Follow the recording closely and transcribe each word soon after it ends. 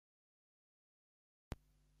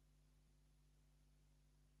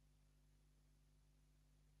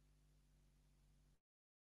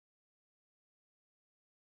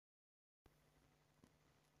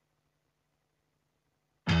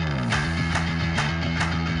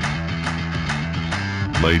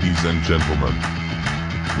Ladies and gentlemen,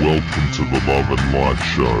 welcome to the Love and Light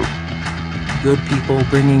Show. Good people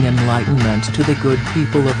bringing enlightenment to the good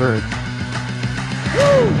people of Earth.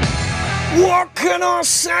 Woo! What can I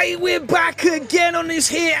say? We're back again on this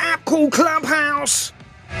here app called Clubhouse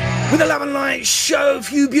with the Love and Light Show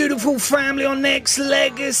for you beautiful family on Next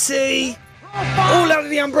Legacy. All under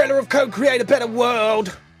the umbrella of co-create a better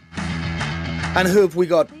world. And who have we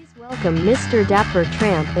got? Please welcome Mr. Dapper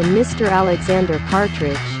Tramp and Mr. Alexander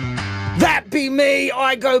Partridge. That be me.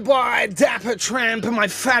 I go by Dapper Tramp and my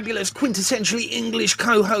fabulous quintessentially English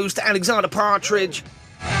co-host Alexander Partridge.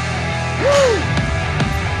 Woo!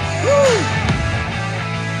 Woo!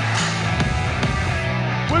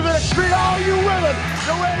 We're gonna treat all you women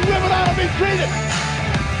the way women ought to be treated.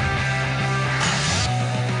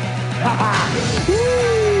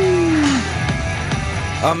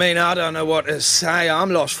 I mean, I don't know what to say.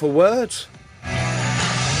 I'm lost for words.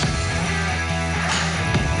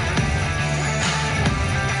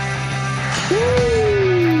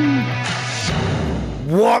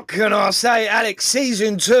 What can I say, Alex?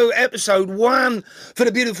 Season 2, Episode 1 for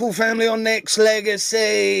the beautiful family on Next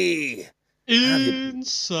Legacy.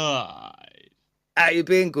 Inside. How you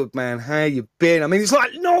been, good man? How you been? I mean, it's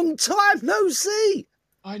like long time no see.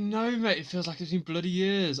 I know, mate. It feels like it's been bloody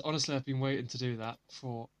years. Honestly, I've been waiting to do that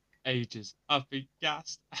for ages. I've been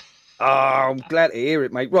gassed. Oh, I'm glad to hear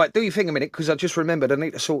it, mate. Right, do your thing a minute, because I just remembered I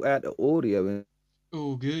need to sort out the audio.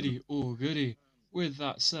 Oh, goody. Oh, goody. With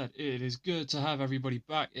that said, it is good to have everybody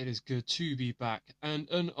back. It is good to be back. And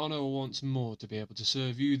an honour once more to be able to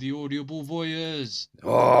serve you, the audible voyeurs.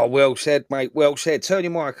 Oh, well said, mate. Well said. Turn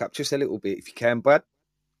your mic up just a little bit if you can, bud.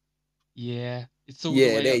 Yeah, it's all the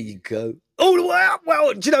way there up. you go. All the way up.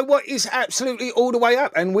 Well, do you know what? It's absolutely all the way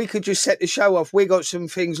up. And we could just set the show off. We got some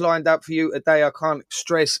things lined up for you today. I can't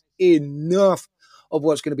stress enough of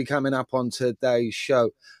what's going to be coming up on today's show.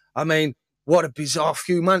 I mean, what a bizarre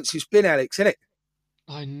few months it's been, Alex, isn't it?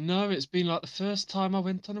 I know, it's been like the first time I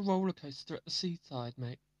went on a roller coaster at the seaside,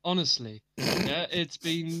 mate. Honestly. Yeah, it's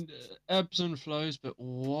been ebbs and flows, but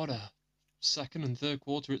what a second and third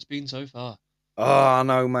quarter it's been so far. Oh, I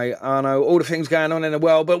know, mate. I know. All the things going on in the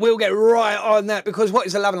world, but we'll get right on that because what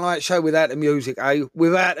is a Love and Light show without the music, eh?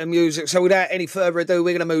 Without the music. So without any further ado,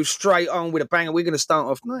 we're going to move straight on with a banger. We're going to start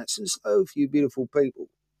off nice and slow for you beautiful people.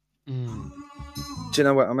 Do you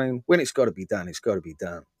know what I mean? When it's got to be done, it's got to be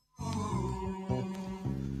done.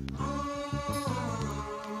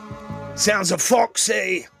 Sounds of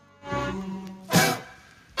Foxy.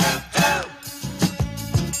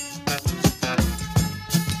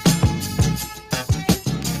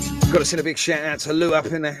 Got to send a big shout out to Lou up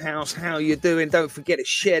in the house. How you doing? Don't forget to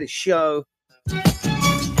share the show.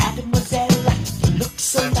 Mademoiselle, you look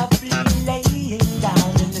so lovely laying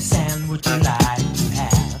down in the sand. Would you like to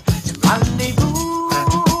have a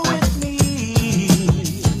rendezvous with me?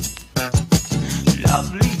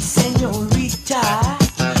 Lovely senorita,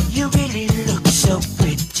 you really look so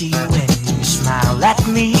pretty when you smile at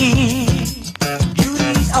me.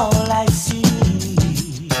 Beauty's all I see.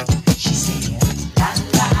 She said, la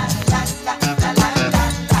la la la la la la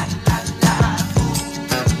la la la.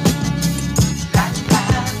 La la la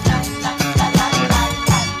la la la la la la.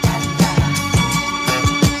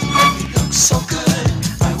 You look so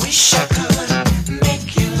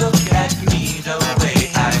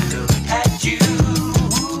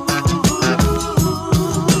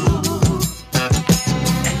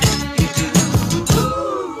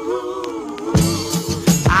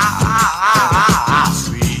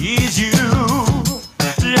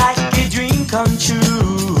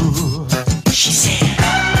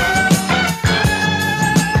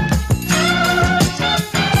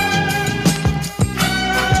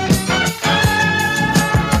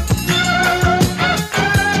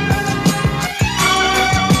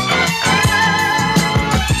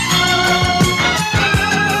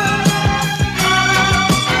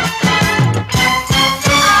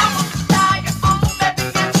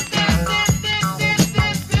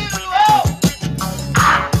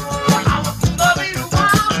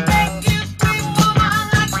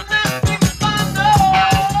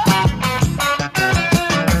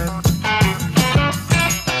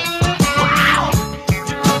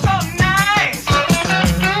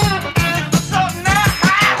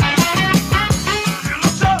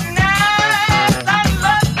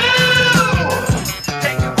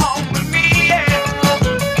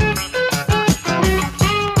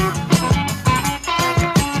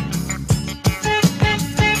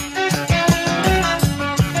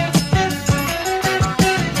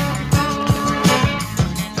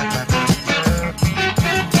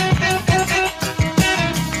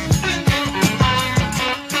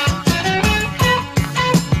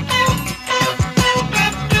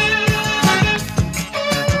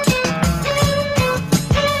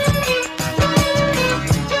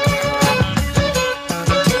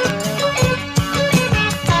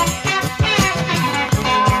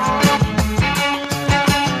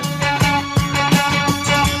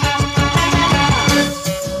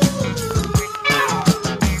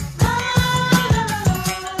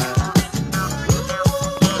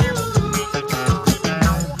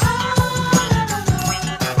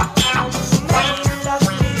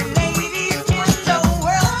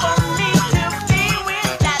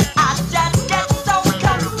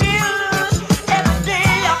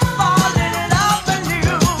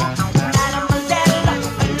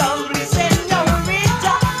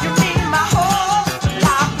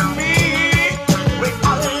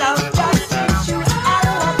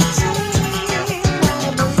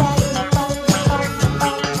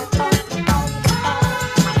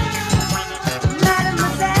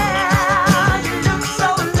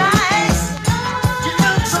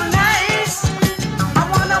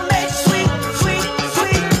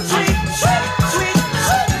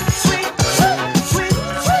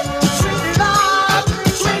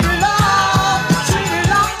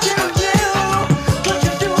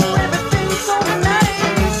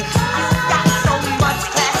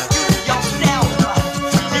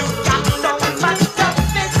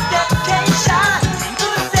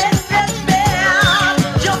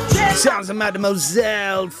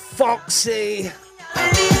Mademoiselle Foxy.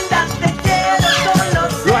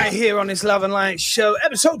 Right here on this Love and Light Show,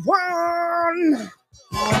 episode 1.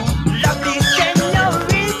 Lovely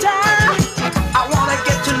señorita, I wanna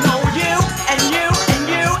get to know you and you and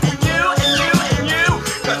you and you and you and you,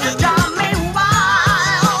 'cause you drive me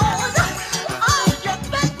wild. Oh, you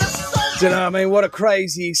make me so. Do you know what I mean? What a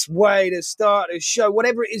crazy way to start a show.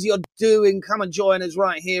 Whatever it is you're doing, come and join us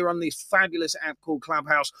right here on this fabulous app called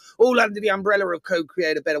Clubhouse, all under the umbrella of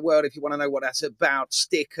Co-Create a Better World. If you want to know what that's about,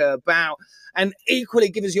 stick about. And equally,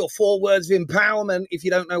 give us your 4 words of empowerment. If you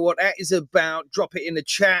don't know what that is about, drop it in the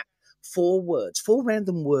chat. 4 words, 4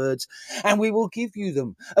 random words, and we will give you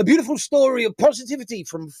them. A beautiful story of positivity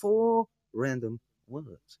from 4 random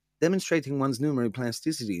words, demonstrating one's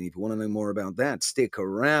neuroplasticity. And if you want to know more about that, stick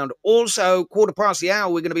around. Also,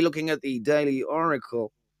 1:15, we're going to be looking at the Daily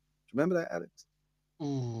Oracle. Remember that, Alex?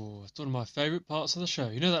 Ooh, it's one of my favourite parts of the show.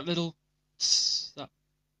 You know that little tss, that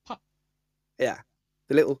pop? Yeah,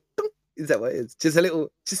 the little. Is that what it is? Just a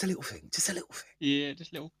little thing. Just a little thing. Yeah,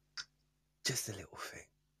 just little. Just a little thing.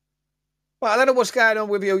 Well, I don't know what's going on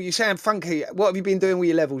with you. You sound funky. What have you been doing with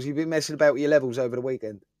your levels? You've been messing about with your levels over the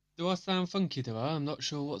weekend. Do I sound funky, do I? I'm not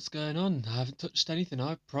sure what's going on. I haven't touched anything,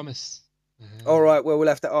 I promise. All right, well, we'll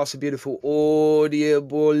have to ask the beautiful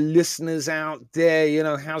audible listeners out there, you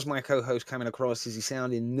know, how's my co-host coming across? Is he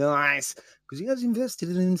sounding nice? Because he has invested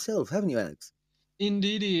in himself, haven't you, Alex?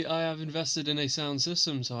 Indeedy, I have invested in a sound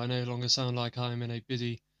system, so I no longer sound like I'm in a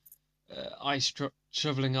busy ice truck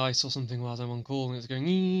shoveling ice or something while I'm on call and it's going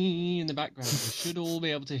in the background. You should all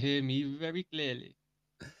be able to hear me very clearly.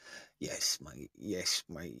 Yes, mate. Yes,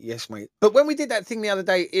 mate. Yes, mate. But when we did that thing the other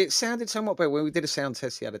day, it sounded somewhat better. When we did a sound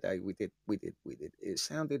test the other day, we did. It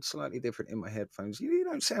sounded slightly different in my headphones. You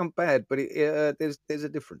don't sound bad, but there's a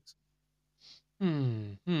difference.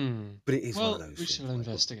 But it is one of those we shall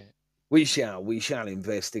investigate. We shall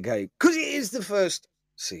investigate, because it is the first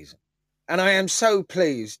season. And I am so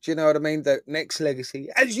pleased, do you know what I mean, that Next Legacy,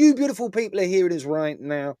 as you beautiful people are hearing us right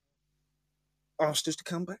now, asked us to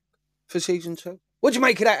come back for season 2. What'd you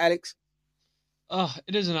make of that, Alex?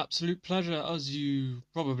 It is an absolute pleasure. As you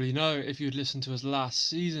probably know, if you'd listened to us last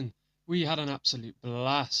season, we had an absolute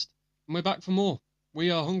blast. And we're back for more.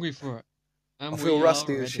 We are hungry for it. And I feel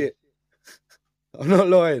rusty as as shit. I'm not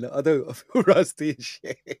lying, I do. I feel rusty as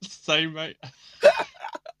shit. Same, mate.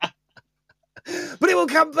 But it will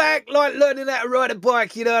come back like learning how to ride a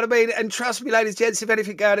bike, you know what I mean? And trust me, ladies and gents, if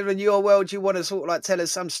anything going on in your world, you want to sort of like tell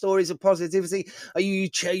us some stories of positivity. Are you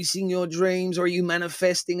chasing your dreams, or are you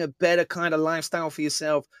manifesting a better kind of lifestyle for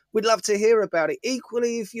yourself? We'd love to hear about it.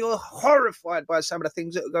 Equally, if you're horrified by some of the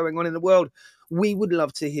things that are going on in the world, we would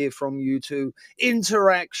love to hear from you too.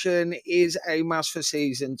 Interaction is a must for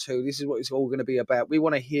season 2. This is what it's all going to be about. We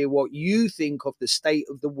want to hear what you think of the state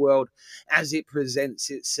of the world as it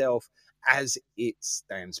presents itself, as it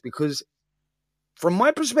stands, because from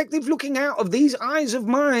my perspective, looking out of these eyes of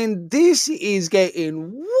mine, this is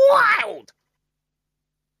getting wild.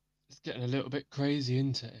 It's getting a little bit crazy,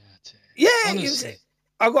 isn't it? Yeah, honestly.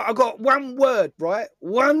 I got one word, right?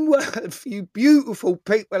 One word for you beautiful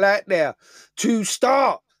people out there to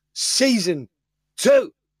start season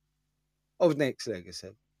 2 of Next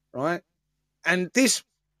Legacy, right? And this,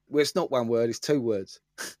 well, it's not one word, it's 2 words.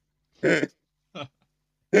 You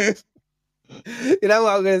know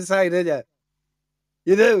what I'm going to say, don't you?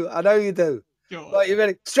 You do. I know you do. Right, you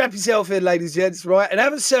ready? Strap yourself in, ladies and gents, right? And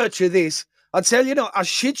have a search of this. I tell you not, I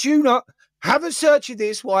shit you not. Have a search of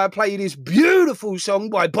this while I play you this beautiful song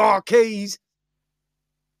by Bar Keys.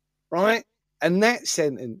 Right? And that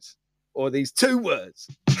sentence, or these 2 words.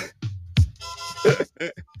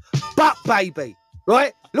 But baby.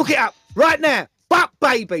 Right? Look it up right now. But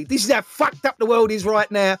baby. This is how fucked up the world is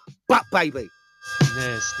right now. But baby.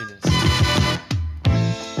 Nastiness.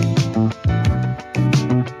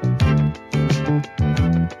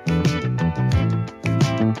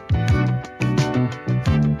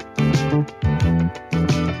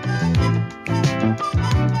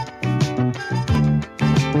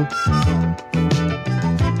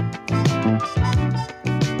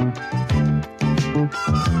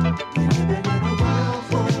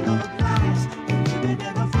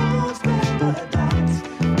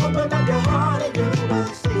 Open up your heart and you will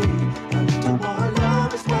see.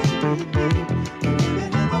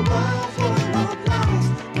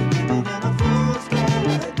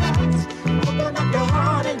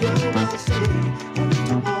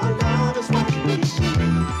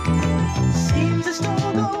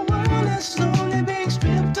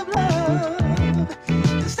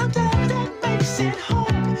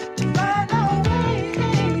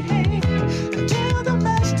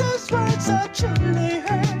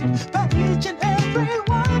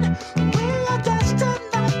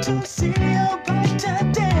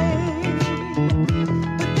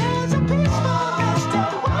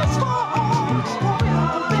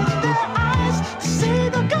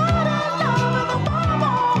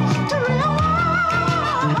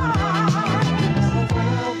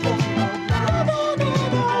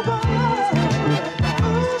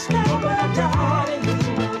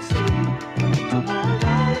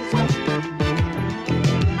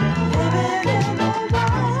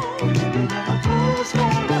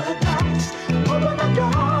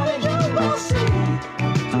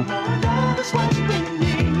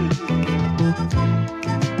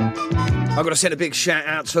 I've got to send a big shout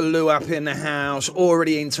out to Lou up in the house,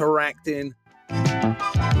 already interacting.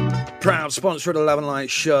 Proud sponsor of the Love and Light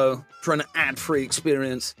show for an ad-free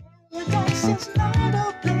experience.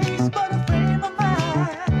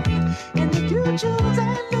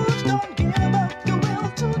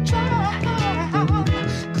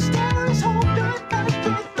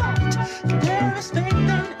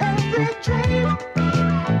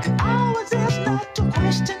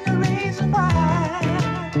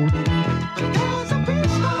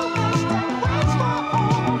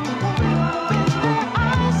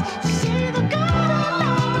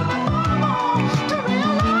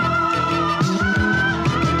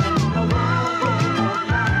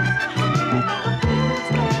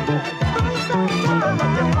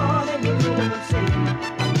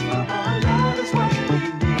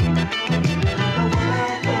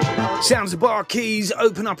 Sounds of Bar Keys,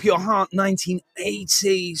 Open Up Your Heart,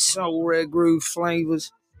 1980, soul, rare groove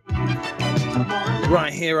flavors.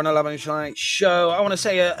 Right here on the Love and Light show. I want to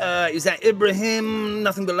say, is that Ibrahim?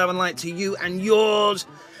 Nothing but love and light to you and yours.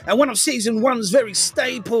 And one of season one's very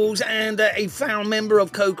staples and a found member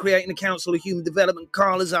of co-creating the Council of Human Development,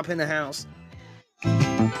 Carla's up in the house.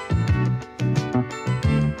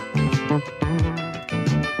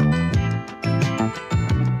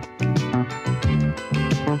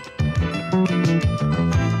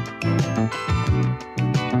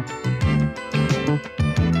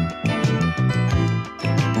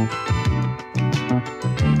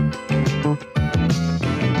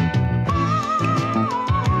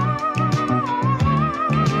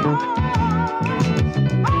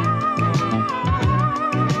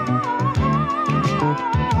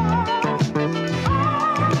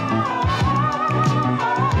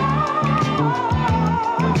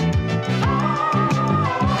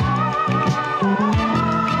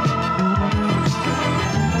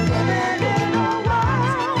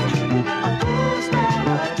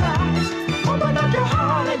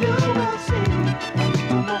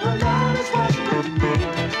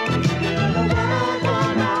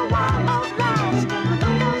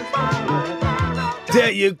 There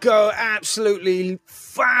you go, absolutely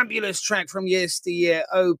fabulous track from yesteryear.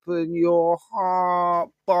 Open Your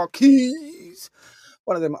Heart, Bar Keys.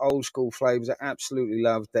 One of them old school flavors. I absolutely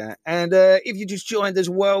love that. And if you just joined us,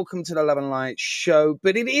 welcome to the Love and Light show.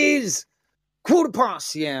 But it is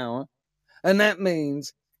 1:15, and that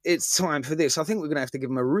means it's time for this. I think we're going to have to give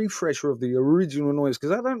them a refresher of the original noise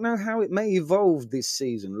because I don't know how it may evolve this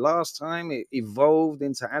season. Last time it evolved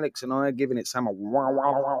into Alex and I giving it some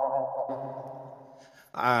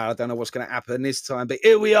I don't know what's going to happen this time, but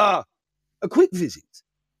here we are. A quick visit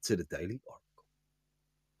to the Daily Oracle.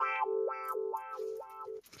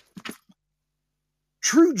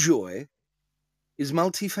 True joy is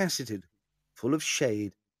multifaceted, full of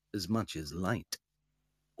shade as much as light.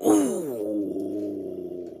 Ooh.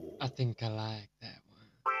 I think I like that one.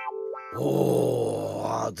 Oh,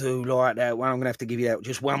 I do like that one. I'm going to have to give you that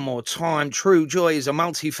just one more time. True joy is a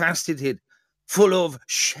multifaceted, full of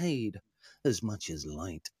shade as much as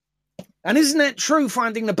light. And isn't that true?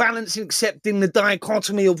 Finding the balance and accepting the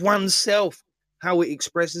dichotomy of oneself, how it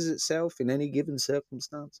expresses itself in any given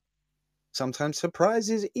circumstance, sometimes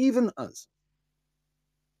surprises even us.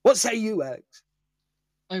 What say you, Alex?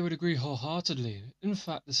 I would agree wholeheartedly. In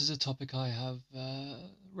fact, this is a topic I have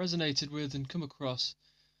resonated with and come across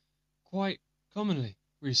quite commonly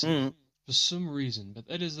recently for some reason. But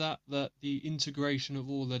it is that the integration of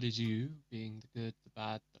all that is you, being the good, the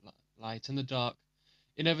bad, the light and the dark,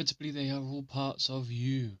 inevitably they are all parts of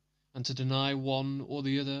you. And to deny one or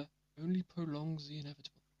the other only prolongs the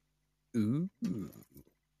inevitable. Ooh.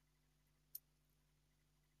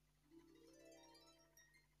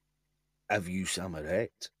 Have you some of that?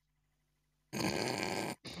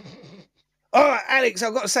 All right, Alex,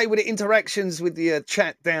 I've got to say, with the interactions with the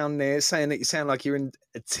chat down there, saying that you sound like you're in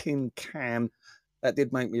a tin can, that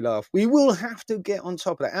did make me laugh. We will have to get on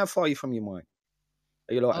top of that. How far are you from your mic?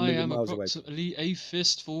 Are you like a million miles away? I am approximately a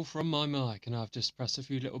fistful from my mic, and I've just pressed a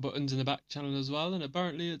few little buttons in the back channel as well, and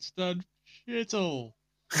apparently it's done shit all.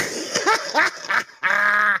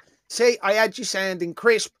 See, I had you sounding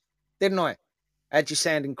crisp, didn't I? Had you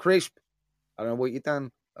sounding crisp. I don't know what you've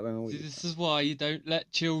done. I don't know what This is why you don't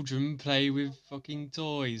let children play with fucking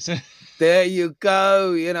toys. There you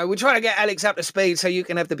go. You know, we're trying to get Alex up to speed so you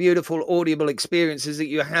can have the beautiful audible experiences that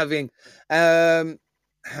you're having.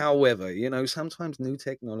 However, you know, sometimes new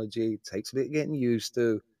technology takes a bit of getting used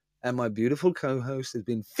to. And my beautiful co-host has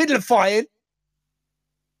been fiddlifying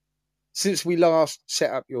since we last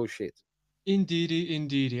set up your shit. Indeedy,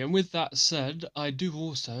 indeedy. And with that said, I do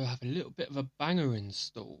also have a little bit of a banger in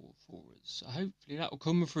store for us. So hopefully that will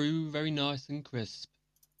come through very nice and crisp.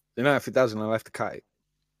 You know, if it doesn't, I'll have to cut it.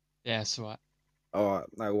 Yeah, that's right. All right,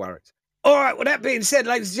 no worries. All right, with that being said,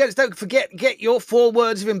 ladies and gents, don't forget, get your 4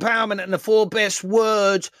 words of empowerment, and the 4 best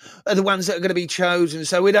words are the ones that are going to be chosen.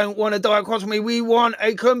 So we don't want a dichotomy. We want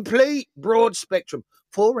a complete broad spectrum.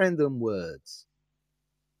 4 random words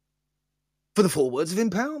for the 4 words of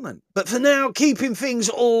empowerment. But for now, keeping things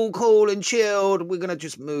all cool and chilled, we're going to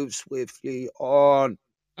just move swiftly on.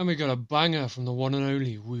 And we got a banger from the one and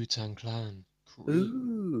only Wu-Tang Clan.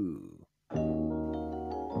 Ooh.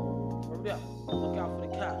 Word up. Look out for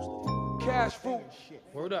the cops, though. Cash fruit.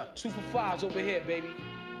 Word up. 2 for 5s over here, baby.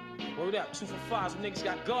 Word up. 2 for 5s. Niggas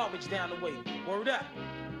got garbage down the way. Word up.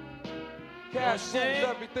 Cash fruit.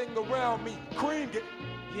 Everything around me. Cream it.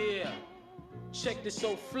 Yeah. Check this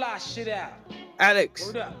old fly shit out. Alex.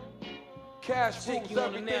 Word up. Cash fruit.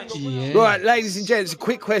 Everything Yeah. Right, ladies and gents, a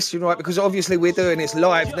quick question, right? Because obviously we're doing this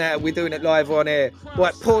live now. We're doing it live on air.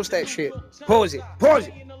 Right, pause that shit. Pause it. Pause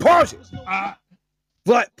it. Pause it.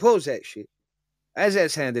 Right, pause that shit. How's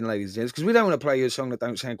that sounding, ladies and gents? Because we don't want to play you a song that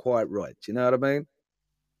don't sound quite right. Do you know what I mean?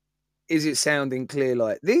 Is it sounding clear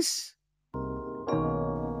like this?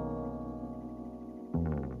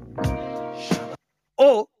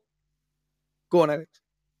 Or, go on, Alex.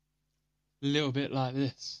 A little bit like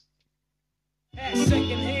this. At second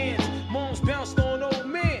hands, moms bounced on old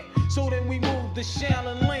man. So then we moved to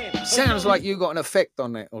Shaolin land. Sounds like you got an effect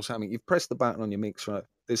on that or something. You've pressed the button on your mix, right?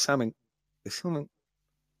 There's something.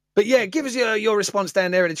 But yeah, give us your response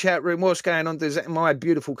down there in the chat room. What's going on? Does my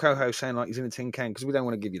beautiful co-host sound like he's in a tin can? Because we don't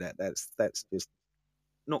want to give you that. That's just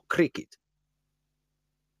not cricket.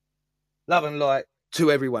 Love and light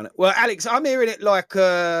to everyone. Well, Alex, I'm hearing it like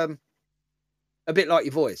a bit like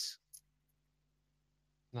your voice.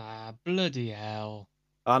 Nah, bloody hell.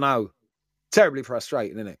 I know. Terribly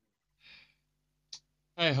frustrating, isn't it?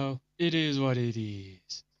 Hey ho, it is what it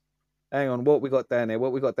is. Hang on, what we got down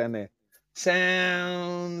there?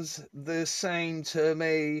 Sounds the same to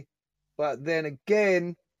me, but then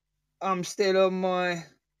again, I'm still on my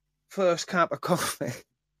first cup of coffee.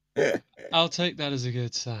 I'll take that as a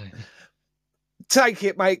good sign. Take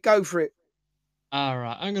it, mate. Go for it.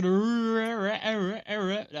 Alright, I'm gonna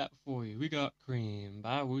rap that for you. We got Cream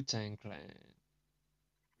by Wu-Tang Clan.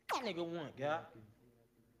 That nigga one, guy.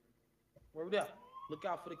 Word up. Look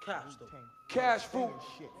out for the cops, though. Cash fruit.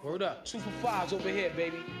 Word up. 2 for 5s over here,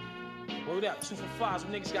 baby. Word up. 2 for 5s.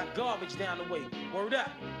 Niggas got garbage down the way. Word up.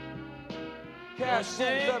 Cash fruit.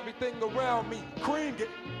 Everything around me. Cream it.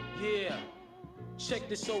 Yeah. Check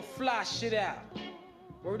this old fly shit out.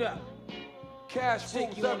 Word up. Cash fruit.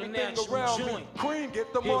 Take you on a Everything natural around me. joint. Cream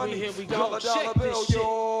get the Here money. we go. Dollar Check bill, this shit.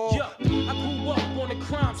 yo. Yeah. I grew up on the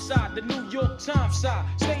crime side, the New York Times side.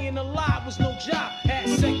 Staying alive was no job. Had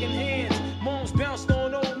second hands. Moms bounced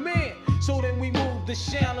on old man. So then we moved to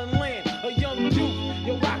Shaolin land. A young youth,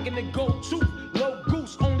 you're rocking the gold tooth. Low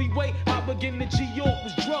goose, only way I begin to G-York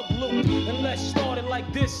was drug loot. And let's start it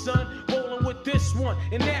like this, son. Rolling with this one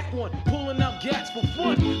and that one. Pulling out gats for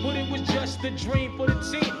fun. But it was just a dream for the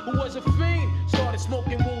teen who was a fiend. Started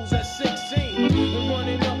smoking wools at 16. And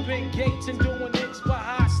running up in gates and doing hits for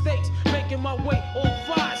high stakes. Making my way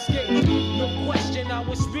on 5 skates. No question I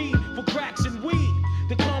was speed for cracks and weed.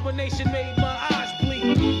 The combination made my eyes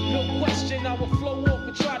bleed. No question I would flow off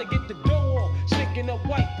and try to get the dough off. Sticking up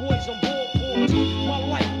white boys on board boards. My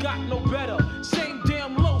life got no better. Same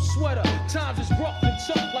damn low sweater. Times is rough and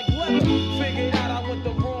tough like leather. Figured out I went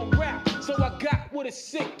the wrong route. So I got with a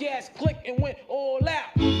sick ass click and went all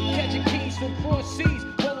out. Catching keys from cross seas.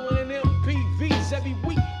 Rolling in MPVs. Every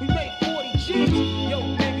week we made 40 G's. Yo,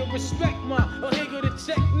 nigga, respect my a nigga to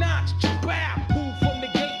tech notch. Bow. Move from the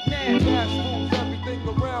gate now. Cash fruit. Everything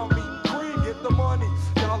around me. Cream get the money.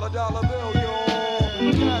 Dollar bill,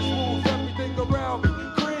 yo. Cash rules everything around me.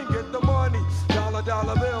 Cream get the money. Dollar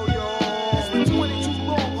bill, yo. It's been 22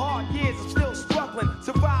 long, hard years. I'm still struggling.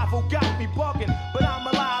 Survival got me bugging, but I'm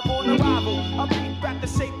alive on arrival. I beat back the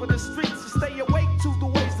shape of the streets to stay awake to the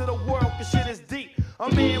ways of the world, cause shit is deep. A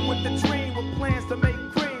man with a dream with plans to make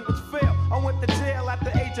cream, which failed. I went to jail at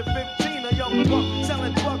the age of 15. A young buck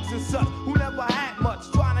selling drugs and such, who never had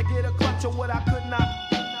much, trying to get a clutch of what I could not.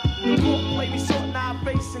 The court played me short, now I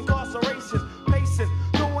face incarceration. Pacing,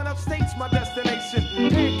 going upstate's my destination.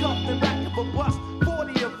 Handcuffed in back of a bus,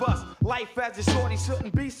 40 of us. Life as a shorty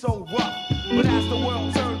shouldn't be so rough. But as the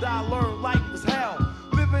world turned, I learned life was hell.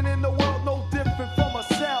 Living in the world no different from a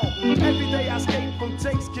cell. Every day I escape from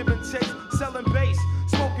jakes, giving chase, selling bass,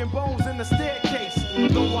 smoking bones in the staircase.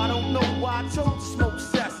 Though I don't know why I chose to smoke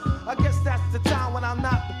cess. I guess that's the time when I'm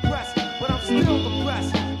not depressed, but I'm still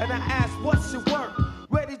depressed. And I ask, what's your work?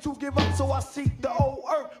 Ready to give up, so I seek the old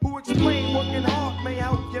earth who explain working hard may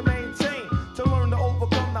help you maintain to learn to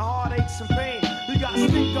overcome the aches and pain. You got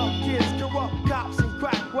stick up kids, corrupt cops, and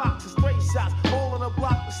crack rocks and stray shots. All in a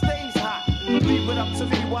block that stays hot. Leave it up to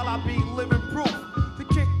me while I be living proof to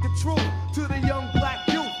kick the truth to the young black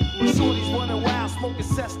youth. When shorties running wild, smoking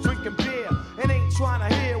cess, drinking beer, and ain't trying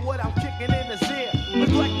to hear what I'm kicking in his ear.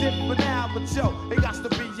 Neglected for now, but yo, it got to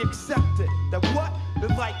be accepted. That what? The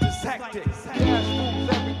life is hectic. Cash moves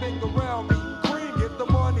everything around me. Green, get the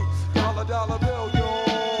money. Dollar, dollar bill, yo.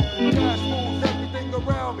 Cash moves everything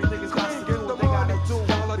around me. Niggas got Green, to do get the what they gotta money. do.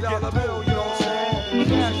 Dollar, to get dollar through, bill, you know yo. what I'm saying?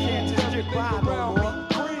 Cash Can't moves just get everything by no around more. me.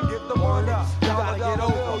 Green, get the Word money. up. You Dollar, gotta get dollar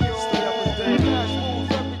over. bill, yo. Stay up and down. Cash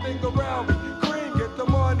moves everything around me. Green, get the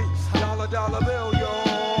money. Dollar, dollar bill, yo.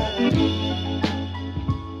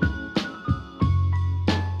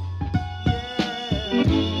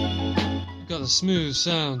 Got the smooth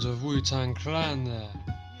sounds of Wu-Tang Clan there.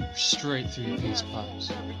 Straight through your peace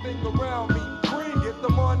pipes. Everything around me. Green, get the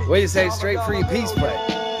money. What do you say, Dollar, straight through your dollar peace bill, pipe?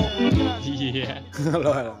 yo. Yeah. I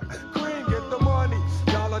like that. Green, get the money.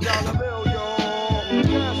 Dollar, dollar bill, yo.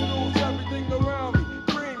 Cash moves everything around me.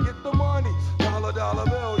 Green, get the money. Dollar, dollar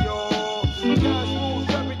bill, yo. Cash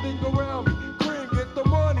moves everything around me. Green, get the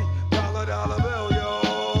money. Dollar, dollar bill,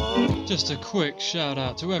 yo. Just a quick shout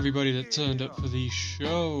out to everybody that turned up for the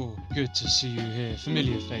show. Good to see you here.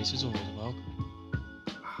 Familiar faces, always welcome.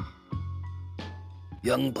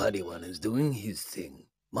 Young Padawan is doing his thing,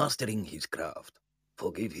 mastering his craft.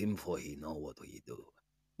 Forgive him for he know what he do.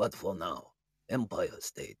 But for now, Empire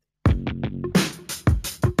State.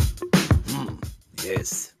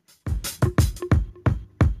 Yes.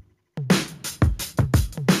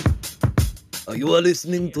 You are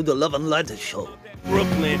listening to the Love and Light Show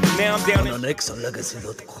Brooklyn, now I'm down on in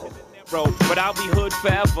xlegacy.com. road, but I'll be hood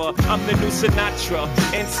forever. I'm the new Sinatra,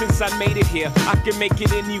 and since I made it here, I can make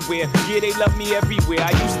it anywhere. Yeah, they love me everywhere.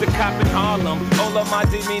 I used to cop in Harlem, all of my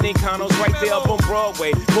Dominicanos right there up on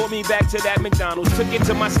Broadway. Pulled me back to that McDonald's, took it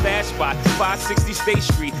to my stash spot, 560 State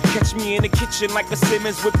Street. Catch me in the kitchen like a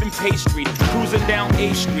Simmons whipping pastry. Cruising down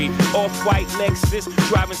A Street, off-white Lexus,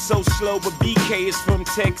 driving so slow, but BK is from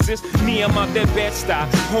Texas. Me, I'm out that Bed-Stuy,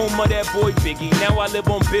 home of that boy Biggie. Now I live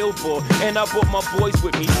on Billboard, and I brought my boys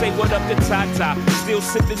with me. Say what up to Tata, still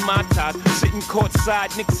sipping my ties, sitting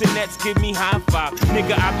courtside, Knicks and Nets give me high five.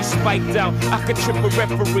 Nigga, I be spiked out, I could trip a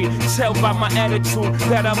referee. Tell by my attitude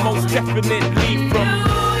that I most definitely from.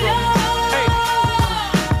 Hey.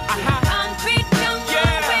 Concrete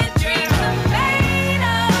jungle where dreams are made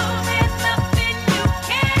of. There's nothing you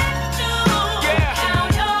can't do. Now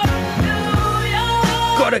you're New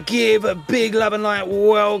York. Gotta give a big love and light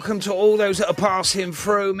welcome to all those that are passing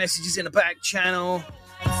through. Messages in the back channel.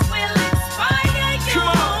 Come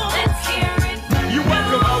on. Let's hear it from You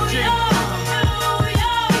welcome, OG. New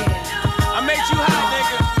I made you hot,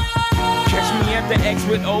 nigga. Catch me at the X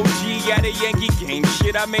with OG at a Yankee game.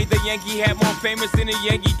 Shit, I made the Yankee hat more famous than a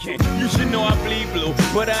Yankee can. You should know I bleed blue,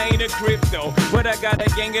 but I ain't a crypto. But I got a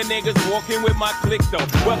gang of niggas walking with my click though.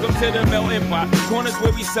 Welcome to the melting pot. Corners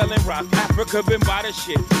where we selling rock. Africa been by the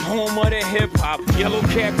shit. Home of the hip hop. Yellow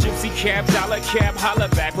cap, gypsy cap, dollar cap, holla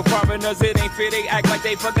back. For foreigners, it ain't fair. They act like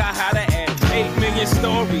they forgot how to act. 8 million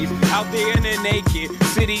stories out there in the naked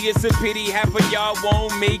city. It's a pity half of y'all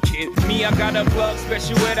won't make it. Me, I got a plug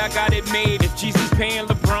special ed, I got it made. If Jesus paying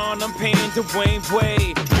LeBron, I'm paying Dwayne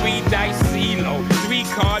Wade. 3 dice CeeLo, 3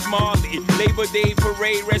 card Marley. Labor Day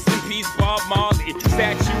parade, rest in peace Bob Marley.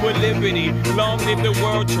 Statue of Liberty, long live the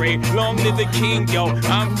World Trade, long live the King, yo.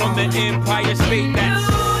 I'm from the Empire State. That's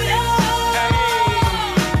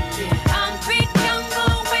Concrete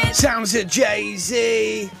jungle where Sounds of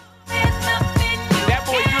Jay-Z that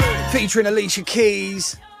boy good. featuring Alicia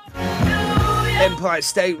Keys. Empire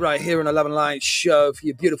State right here on the Love and Light Show for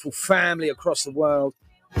your beautiful family across the world.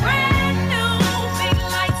 brand new big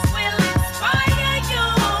lights will inspire you.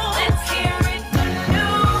 Let's hear it from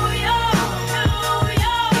New York.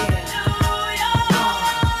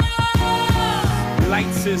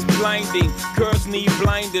 Lights is blinding, girls need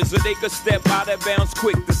blinders, or they could step out of bounds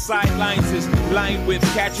quick. The sidelines is lined with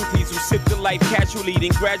casualties who sip the life casually,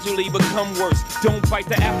 then gradually become worse. Don't bite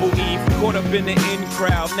the apple, Eve. Caught up in the in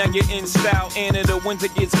crowd, now you're in style. And in the winter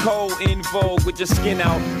gets cold, in vogue with your skin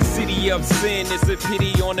out. City of sin, it's a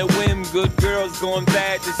pity on a whim. Good girls going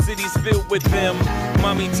bad, the city's filled with them.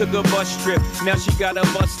 Mommy took a bus trip, now she got a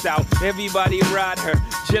bust out. Everybody ride her,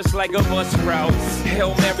 just like a bus route.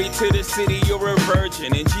 Hail Mary to the city, you're a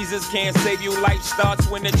virgin. And Jesus can't save you, life starts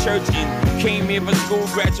when the church in. Came here for school,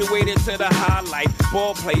 graduated to the highlight.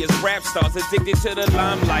 Ball players, rap stars, addicted to the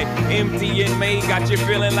limelight. Empty in May, got you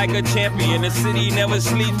feeling like a champion. The city never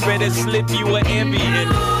sleeps, better slip you an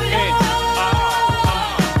ambient.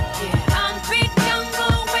 Concrete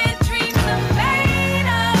jungle where dreams are made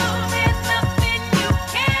of.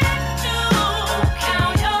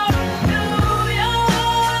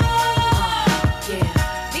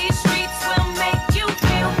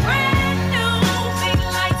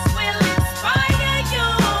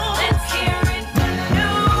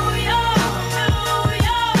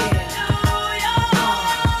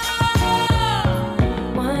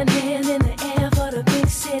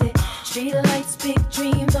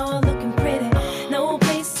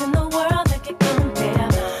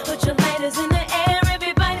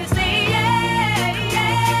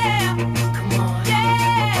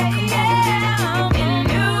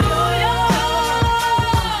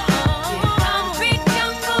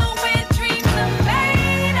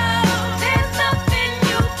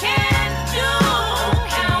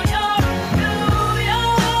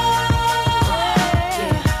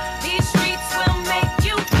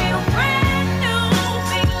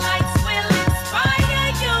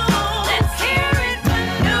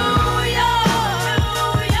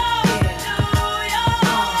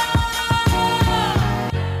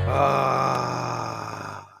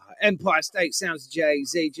 Empire State Sounds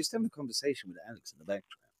Jay-Z. Just having a conversation with Alex in the background.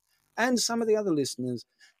 And some of the other listeners.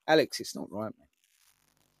 Alex, it's not right, man.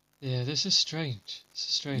 Yeah, this is strange. This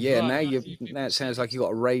is strange. Yeah, Right, now it sounds like you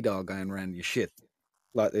got a radar going around your shit.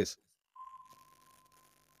 Like this.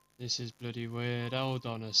 This is bloody weird. Hold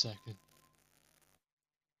on a second.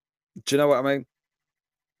 Do you know what I mean?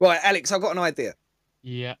 Right, Alex, I've got an idea.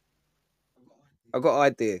 Yeah. I've got an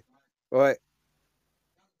idea. Right.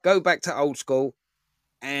 Go back to old school.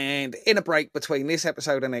 And in a break between this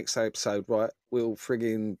episode and next episode, right, we'll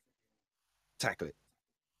friggin' tackle it.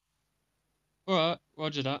 All right,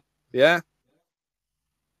 roger that. Yeah?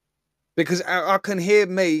 Because I can hear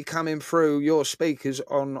me coming through your speakers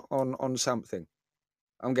on something.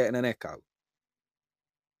 I'm getting an echo.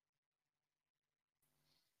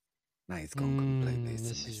 No, it's gone completely.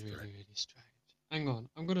 This is really, really strange. Hang on,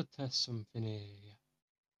 I'm going to test something here.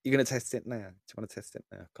 You're going to test it now? Do you want to test it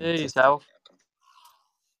now? Come Hear on, test yourself.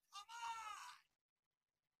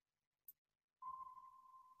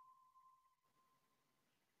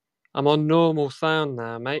 I'm on normal sound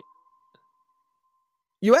now, mate.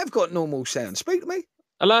 You have got normal sound. Speak to me.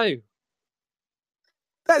 Hello.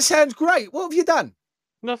 That sounds great. What have you done?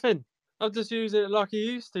 Nothing. I'll just use it like you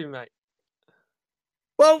used to, mate.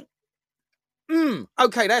 Well,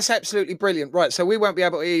 okay, that's absolutely brilliant. Right, so we won't be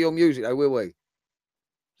able to hear your music, though, will we?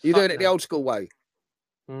 You're doing it the old school way?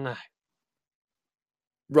 No.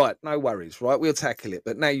 Right, no worries. Right, we'll tackle it.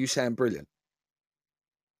 But now you sound brilliant.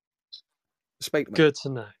 Speak to me. Good to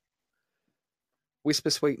know.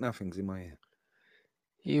 Whisper sweet nothings in my ear.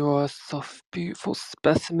 You are a soft, beautiful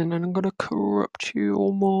specimen, and I'm going to corrupt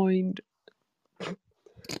your mind.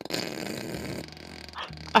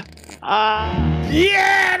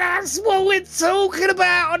 Yeah, that's what we're talking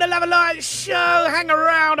about on the Love and Light Show. Hang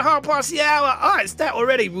around, 1:30. Oh, it's that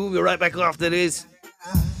already. We'll be right back after this.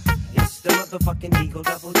 It's the motherfucking Eagle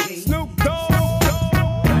Double G. Snoop Dogg.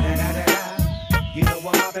 You know I'm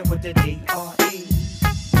mobbing with the D.R.E.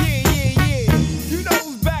 Yeah. You know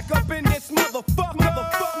who's back up in this motherfucker.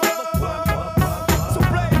 So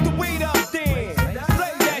blaze the weed up then.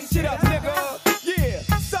 Blaze that shit up, nigga. Yeah.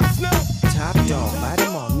 Sup, Snoop? Top dog, light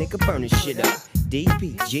 'em all, nigga, burn this shit up.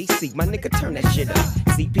 DPGC, my nigga, turn that shit up.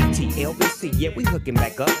 CPT, LBC, yeah, we hooking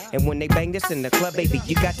back up. And when they bang this in the club, baby,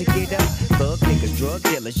 you got to get up. Thug niggas, drug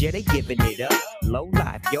dealers, yeah, they giving it up. Low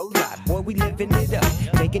life, yo life, boy, we living it up.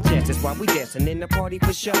 Taking chances while we dancing in the party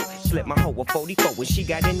for show. Slip my hoe a 44 when she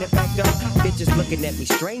got in the back door. Bitches looking at me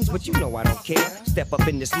strange, but you know I don't care. Step up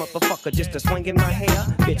in this motherfucker just to swing in my hair.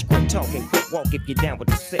 Bitch, quit talking, quit walk if you down with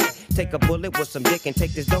the sick. Take a bullet with some dick and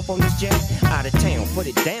take this dope on this jet. Out of town, put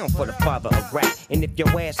it down for the father of rap. And if your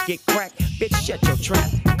ass get cracked, bitch, shut your trap.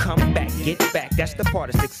 Come back, get back, that's the part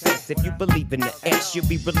of success. If you believe in the ass, you'll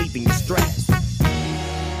be relieving your stress.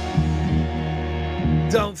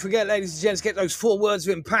 Don't forget, ladies and gents, get those 4 words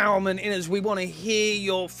of empowerment in as we want to hear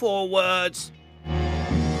your 4 words.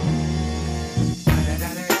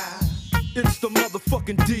 It's the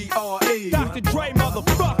motherfucking D.R.E. Dr. Dre,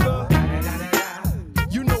 motherfucker.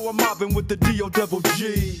 You know I'm mobbing with the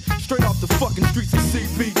D.O.G. Straight off the fucking streets of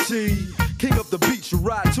CBT. King up the beach, you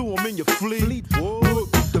ride to him in your fleet.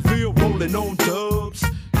 Look, the field rolling on dubs.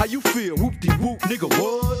 How you feel? Whoop-de-whoop, nigga,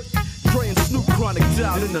 what? Dre and Snoop chronic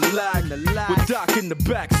down in the lag. With Doc in the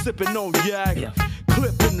back, sipping on yak.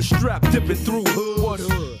 Clip in the strap, dipping through hoods.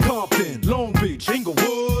 Compton, Long Beach,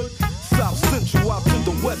 Inglewood. South Central out to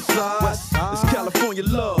the west side. It's California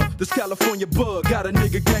love, this California bug. Got a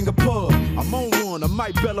nigga gang of pub. I'm on one, I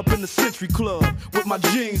might bell up in the Century Club. With my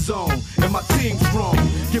jeans on, and my team strong.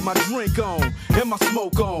 Get my drink on, and my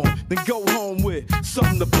smoke on. Then go home with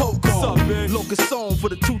something to poke on. Locust song for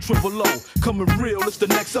the 200. Coming real, it's the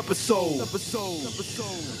next episode.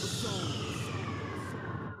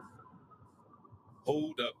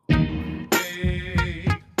 Hold up. Hey,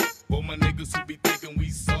 for my niggas who be thinking we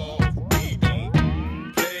soft, we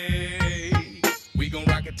don't play. We gon'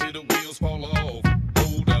 rock it till the wheels fall off.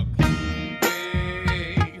 Hold up.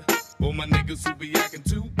 Hey, for my niggas who be acting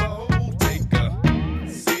too bold, take a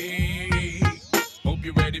seat. Hope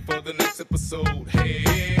you're ready for the next episode.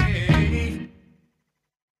 Hey,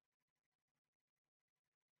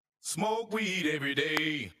 smoke weed every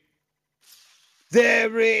day.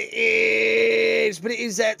 There it is. But it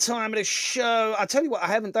is that time of the show. I'll tell you what I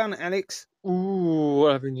haven't done, Alex. Ooh,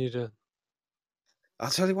 what haven't you done? I'll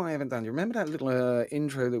tell you what I haven't done. You remember that little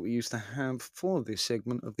intro that we used to have for this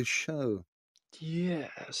segment of the show?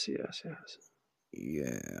 Yes.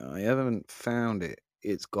 Yeah, I haven't found it.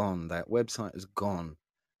 It's gone. That website is gone.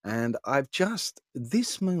 And I've just,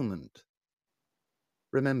 this moment,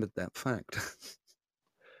 remembered that fact.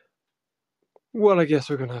 Well, I guess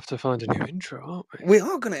we're going to have to find a new intro, aren't we? We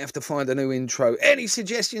are going to have to find a new intro. Any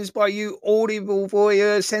suggestions by you audible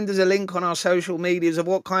voyeurs? Send us a link on our social medias of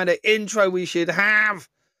what kind of intro we should have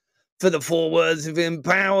for the 4 words of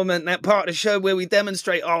empowerment, that part of the show where we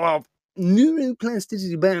demonstrate our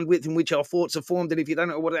neuroplasticity bandwidth in which our thoughts are formed. And if you don't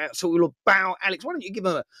know what that's all about, Alex, why don't you give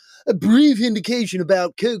them a brief indication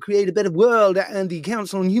about Co-Create a Better World and the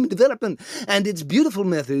Council on Human Development and its beautiful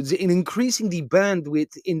methods in increasing the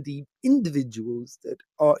bandwidth in the individuals that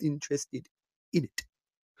are interested in it.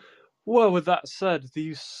 Well, with that said,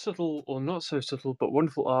 the subtle, or not so subtle, but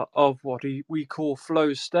wonderful art of what we call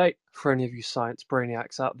flow state, for any of you science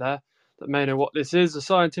brainiacs out there that may know what this is, the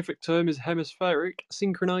scientific term is hemispheric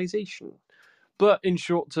synchronization. But in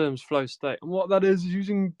short terms, flow state. And what that is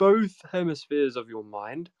using both hemispheres of your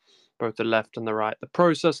mind, both the left and the right, the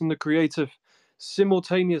process and the creative,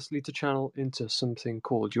 simultaneously to channel into something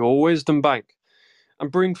called your wisdom bank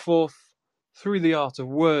and bring forth, through the art of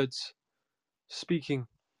words, speaking,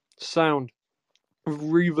 sound,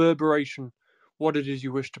 reverberation, what it is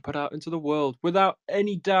you wish to put out into the world without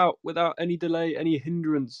any doubt, without any delay, any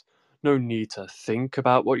hindrance. No need to think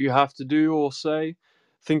about what you have to do or say.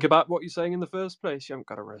 Think about what you're saying in the first place. You haven't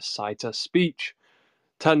got to recite a speech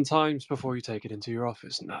 10 times before you take it into your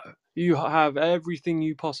office. No. You have everything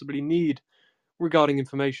you possibly need regarding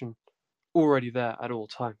information already there at all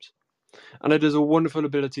times. And it is a wonderful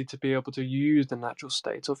ability to be able to use the natural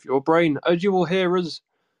state of your brain, as you will hear us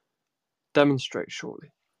demonstrate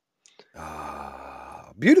shortly.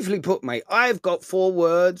 Beautifully put, mate. I've got 4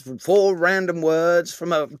 words, 4 random words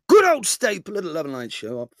from a good old staple of the Love and Light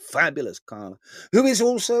Show, a fabulous Carla, who is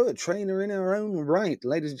also a trainer in her own right.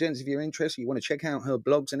 Ladies and gents, if you're interested, you want to check out her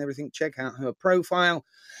blogs and everything, check out her profile,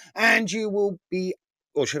 and you will be,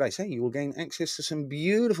 or should I say, you will gain access to some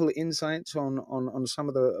beautiful insights on some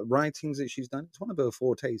of the writings that she's done. It's one of her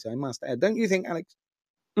fortes, I must add. Don't you think, Alex?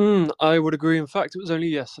 I would agree. In fact, it was only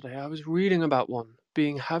yesterday I was reading about one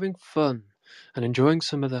being having fun and enjoying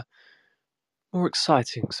some of the more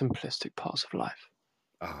exciting, simplistic parts of life.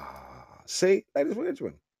 See, ladies and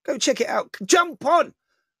gentlemen, go check it out. Jump on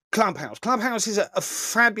Clubhouse. Clubhouse is a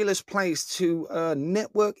fabulous place to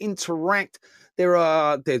network, interact.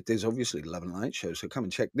 There's obviously the Love and Light Show, so come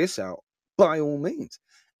and check this out by all means.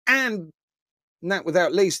 And not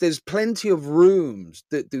without least, there's plenty of rooms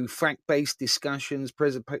that do fact-based discussions,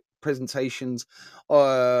 presentations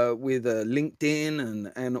with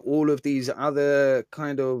LinkedIn and all of these other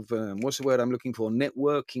kind of, what's the word I'm looking for,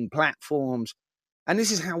 networking platforms. And this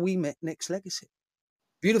is how we met Next Legacy.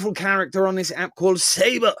 Beautiful character on this app called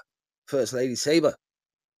Saber. First Lady Saber.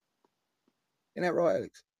 Isn't that right,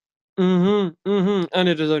 Alex? And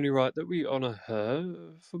it is only right that we honour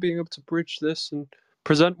her for being able to bridge this and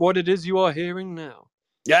present what it is you are hearing now.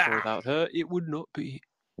 Yeah. For without her, it would not be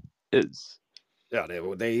is. Yeah,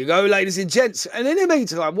 there you go, ladies and gents. And in the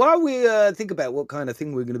meantime, while we think about what kind of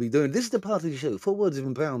thing we're going to be doing, this is the part of the show, 4 words of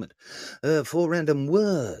empowerment, 4 random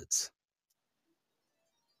words.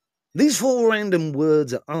 These 4 random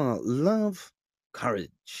words are love,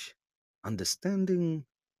 courage, understanding,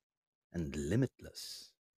 and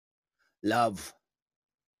limitless. Love.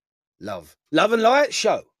 Love and Light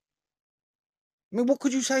Show. I mean, what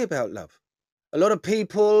could you say about love? A lot of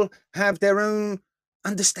people have their own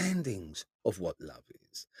understandings of what love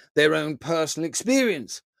is, their own personal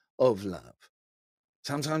experience of love.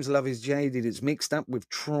 Sometimes love is jaded, it's mixed up with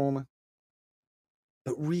trauma.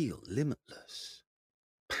 But real, limitless,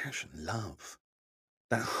 passion, love,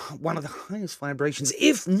 that one of the highest vibrations,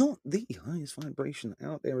 if not the highest vibration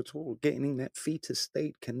out there at all, getting in that theta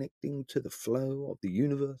state, connecting to the flow of the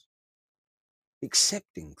universe,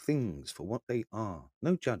 accepting things for what they are,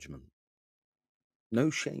 no judgment, no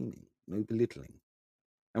shaming, no belittling.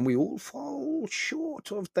 And we all fall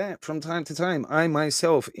short of that from time to time, I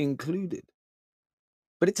myself included.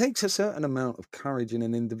 But it takes a certain amount of courage in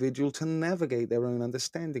an individual to navigate their own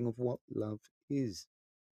understanding of what love is.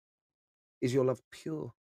 Is your love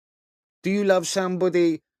pure? Do you love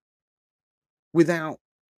somebody without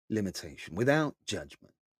limitation, without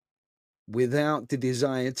judgment, without the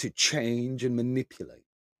desire to change and manipulate?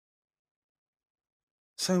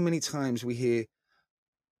 So many times we hear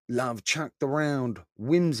love chucked around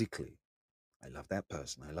whimsically. I love that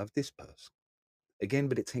person. I love this person. Again,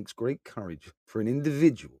 but it takes great courage for an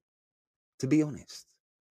individual to be honest,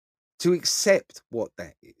 to accept what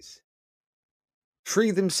that is,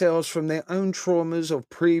 free themselves from their own traumas of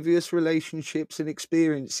previous relationships and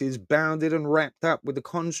experiences bounded and wrapped up with the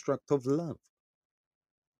construct of love.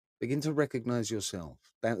 Begin to recognize yourself.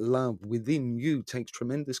 That love within you takes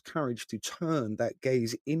tremendous courage to turn that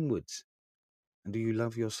gaze inwards. And do you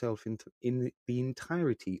love yourself in the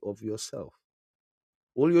entirety of yourself?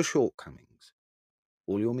 all your shortcomings,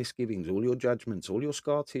 all your misgivings, all your judgments, all your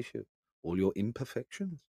scar tissue, all your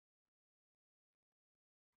imperfections.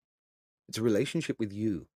 It's a relationship with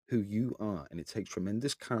you, who you are, and it takes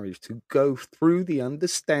tremendous courage to go through the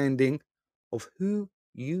understanding of who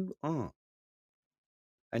you are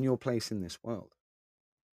and your place in this world.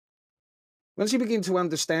 Once you begin to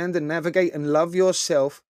understand and navigate and love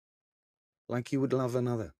yourself like you would love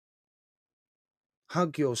another,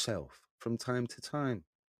 hug yourself from time to time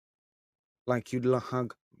like you'd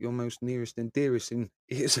hug your most nearest and dearest. And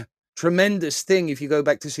it's a tremendous thing. If you go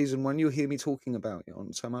back to season 1, you'll hear me talking about it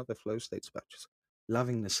on some other flow states about just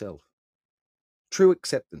loving the self. True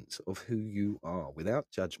acceptance of who you are without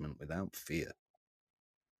judgment, without fear.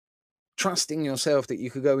 Trusting yourself that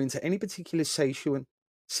you could go into any particular situation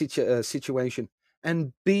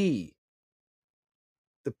and be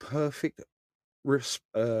the perfect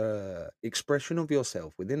expression of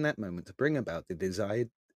yourself within that moment to bring about the desired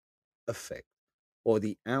effect or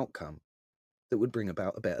the outcome that would bring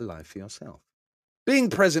about a better life for yourself. Being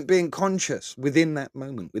present, being conscious within that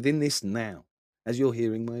moment, within this now, as you're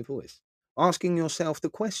hearing my voice. Asking yourself the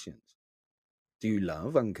questions. Do you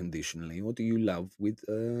love unconditionally, or do you love with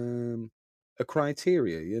a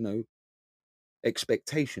criteria,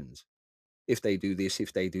 expectations? If they do this,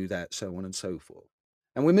 if they do that, so on and so forth.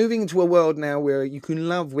 And we're moving into a world now where you can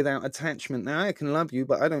love without attachment. Now, I can love you,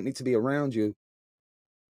 but I don't need to be around you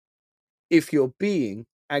if your being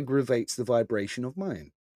aggravates the vibration of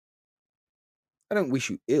mine. I don't wish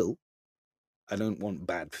you ill. I don't want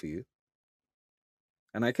bad for you.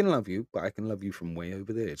 And I can love you, but I can love you from way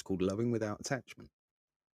over there. It's called loving without attachment.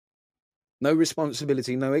 No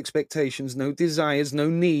responsibility, no expectations, no desires, no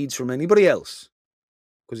needs from anybody else.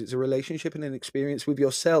 Because it's a relationship and an experience with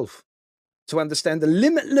yourself. To understand the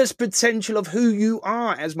limitless potential of who you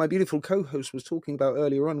are, as my beautiful co-host was talking about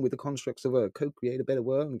earlier on with the constructs of a co-create a better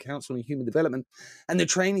world and counsel and human development and the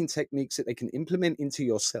training techniques that they can implement into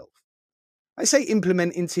yourself. I say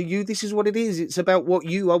implement into you. This is what it is. It's about what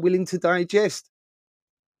you are willing to digest.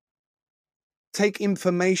 Take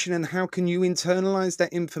information and how can you internalize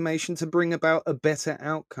that information to bring about a better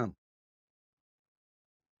outcome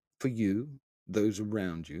for you, those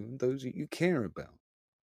around you, and those that you care about.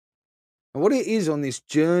 And what it is on this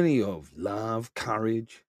journey of love,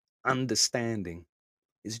 courage, understanding,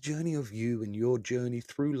 is a journey of you and your journey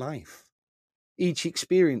through life. Each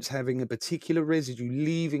experience having a particular residue,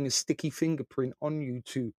 leaving a sticky fingerprint on you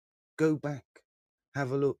to go back,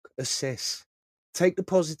 have a look, assess, take the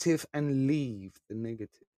positive and leave the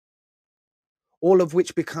negative. All of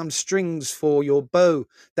which becomes strings for your bow,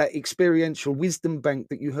 that experiential wisdom bank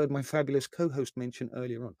that you heard my fabulous co-host mention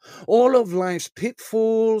earlier on. All of life's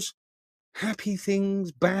pitfalls, happy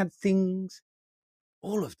things, bad things,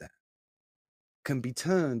 all of that can be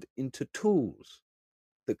turned into tools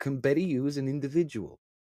that can better you as an individual.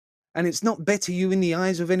 And it's not better you in the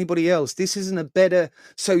eyes of anybody else. This isn't a better,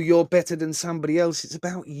 so you're better than somebody else. It's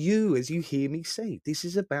about you, as you hear me say. This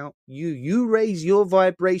is about you. You raise your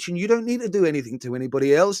vibration. You don't need to do anything to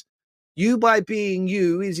anybody else. You, by being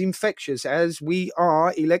you, is infectious, as we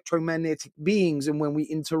are electromagnetic beings. And when we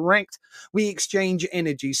interact, we exchange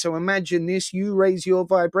energy. So imagine this. You raise your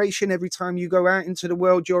vibration. Every time you go out into the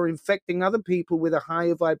world, you're infecting other people with a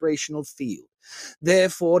higher vibrational field.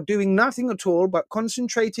 Therefore, doing nothing at all but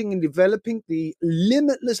concentrating and developing the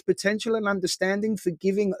limitless potential and understanding,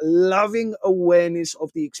 forgiving, loving awareness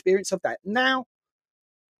of the experience of that now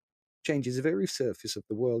changes the very surface of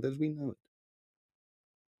the world as we know it.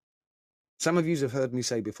 Some of you have heard me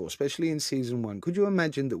say before, especially in season 1, could you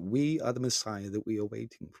imagine that we are the Messiah that we are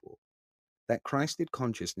waiting for? That Christed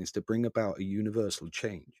consciousness to bring about a universal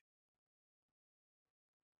change.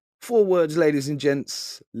 4 words, ladies and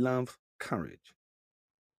gents: love, courage,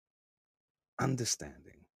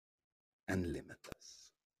 understanding, and limitless.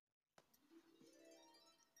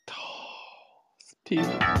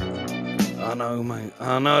 I know, mate.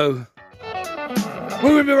 I know.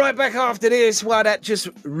 We will be right back after this while that just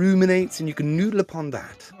ruminates and you can noodle upon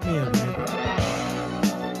that.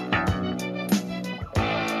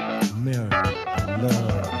 America,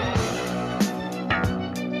 love.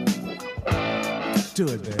 Do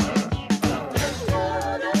it, baby.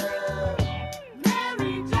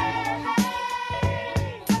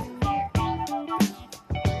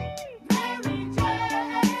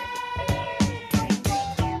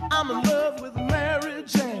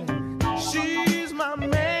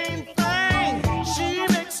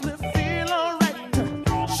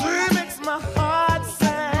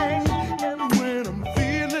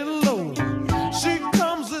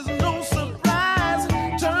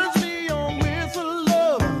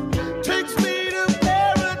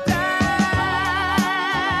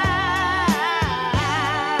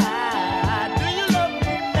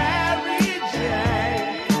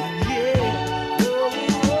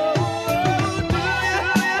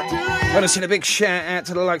 I want to send a big shout out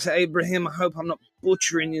to the likes of Abraham. I hope I'm not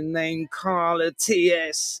butchering your name. Carla,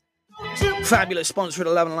 TS. Fabulous sponsor of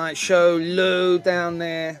the Love and Light show. Lou down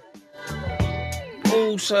there.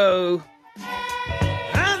 Also, is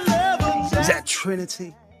that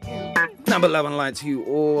Trinity? Number love and light to you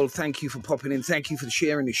all. Thank you for popping in. Thank you for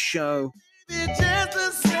sharing the show.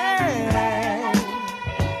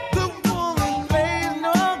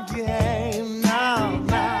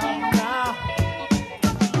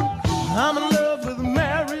 I'm in love with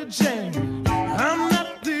Mary Jane. I'm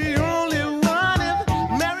not the only one. If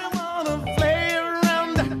Mary wanna play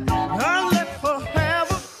around, I'll let her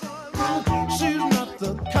have a fun. She's not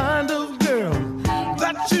the kind of girl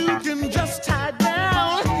that you can just tie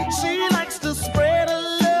down. She likes to spread a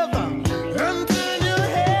love and turn your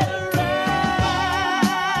head around.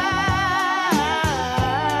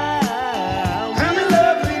 I'm in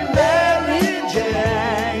love with Mary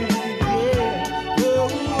Jane. Yeah. Oh,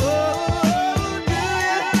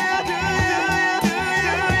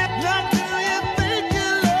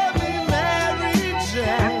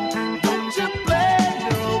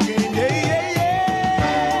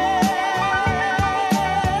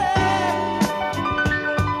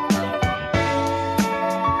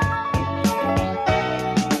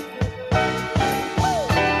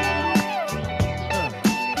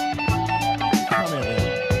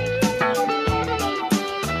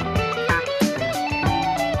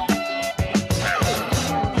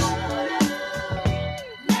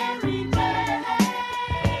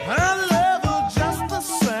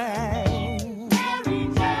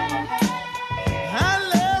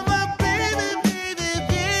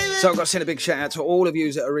 So I've got to send a big shout out to all of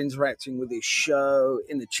you that are interacting with this show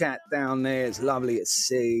in the chat down there. It's lovely to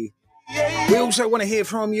see. We also want to hear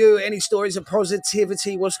from you, any stories of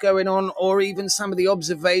positivity, what's going on, or even some of the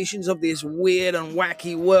observations of this weird and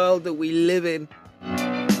wacky world that we live in.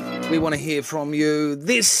 We want to hear from you.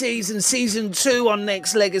 This season, season 2 on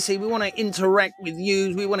Next Legacy, we want to interact with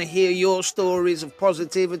you. We want to hear your stories of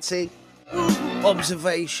positivity,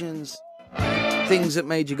 observations, things that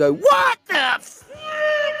made you go, what the f***?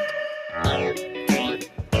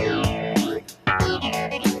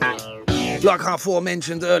 Like I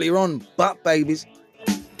aforementioned earlier on, butt babies.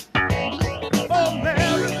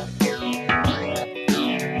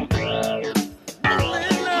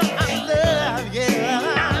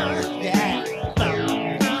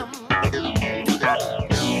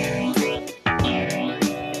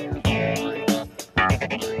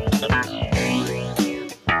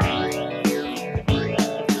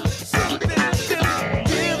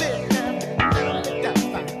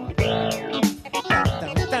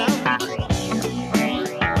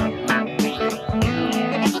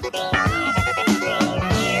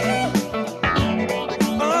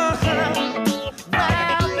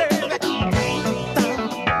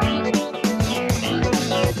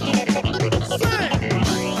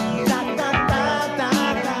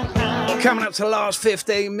 Coming up to the last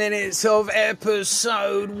 15 minutes of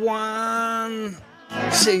episode 1,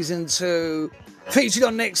 season 2, featured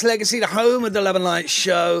on Next Legacy, the home of the Love and Light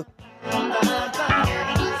show.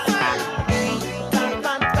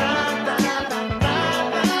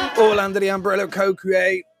 All under the umbrella of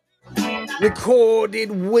Co-Create,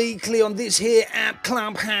 recorded weekly on this here app,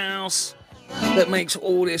 Clubhouse, that makes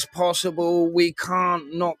all this possible. We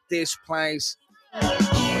can't knock this place.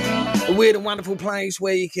 A weird and wonderful place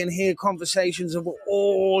where you can hear conversations of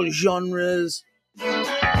all genres,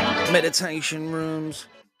 meditation rooms,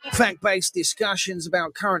 fact-based discussions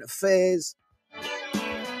about current affairs.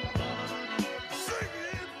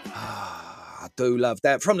 I do love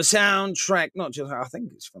that. From the soundtrack, not just, I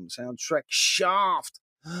think it's from the soundtrack, Shaft.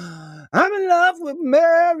 I'm in love with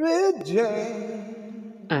Mary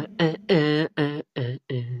Jane. Do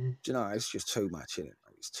you know, it's just too much, isn't it?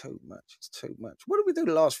 It's too much. It's too much. What did we do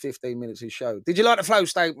the last 15 minutes of the show? Did you like the flow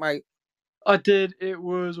state, mate? I did. It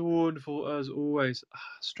was wonderful as always.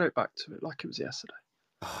 Straight back to it like it was yesterday.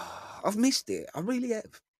 I've missed it. I really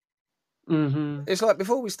have. Mm-hmm. It's like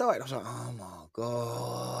before we started, I was like, oh my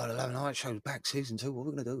God, the Love and Light show's back, season 2. What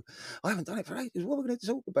are we going to do? I haven't done it for ages. What are we going to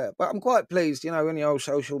talk about? But I'm quite pleased, you know, in the old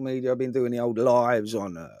social media, I've been doing the old lives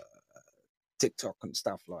on TikTok and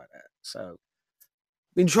stuff like that. So,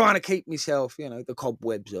 been trying to keep myself, you know, the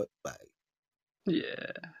cobwebs at bay.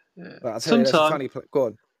 Yeah. But I'll tell you, that's a funny play. Go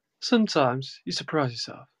on. Sometimes you surprise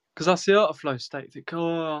yourself. Because that's the art of flow state. You think,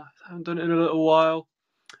 oh, I haven't done it in a little while.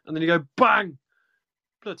 And then you go, bang!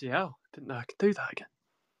 Bloody hell. Didn't know I could do that again.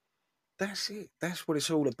 That's it. That's what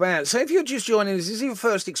it's all about. So if you're just joining us, this is your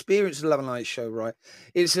first experience of the Love and Light show, right?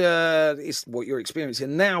 It's what you're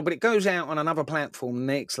experiencing now, but it goes out on another platform,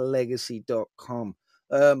 nextlegacy.com.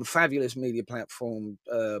 Fabulous media platform,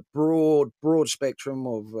 broad spectrum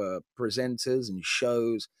of presenters and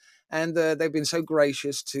shows. And they've been so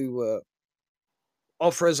gracious to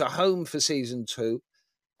offer us a home for season 2.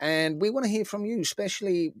 And we want to hear from you,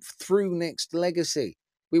 especially through Next Legacy.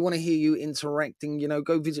 We want to hear you interacting.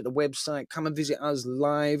 Go visit the website, come and visit us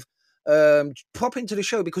live. Pop into the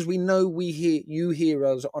show, because we know you hear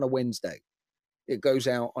us on a Wednesday. It goes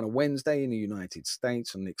out on a Wednesday in the United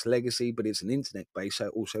States on Next Legacy, but it's an internet base, so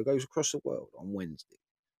it also goes across the world on Wednesday.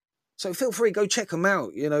 So feel free, go check them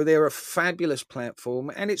out. They're a fabulous platform,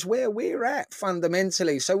 and it's where we're at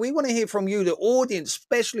fundamentally. So we want to hear from you, the audience,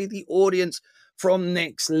 especially the audience from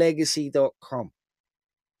nextlegacy.com.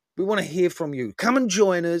 We want to hear from you. Come and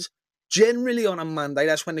join us, generally on a Monday.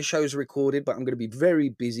 That's when the show's recorded, but I'm going to be very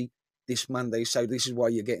busy this Monday, so this is why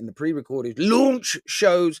you're getting the pre-recorded launch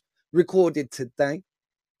shows recorded today,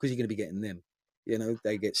 because you're going to be getting them.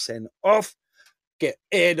 They get sent off, get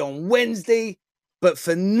aired on Wednesday. But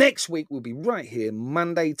for next week, we'll be right here,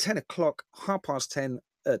 Monday, 10 o'clock, 10:30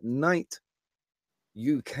 at night,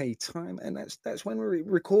 UK time. And that's when we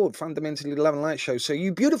record fundamentally the Love and Light show. So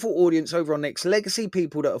you beautiful audience over on Next Legacy,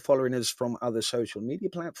 people that are following us from other social media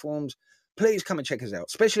platforms, please come and check us out,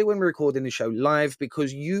 especially when we're recording the show live,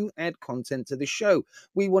 because you add content to the show.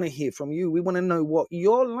 We want to hear from you. We want to know what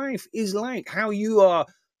your life is like, how you are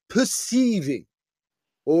perceiving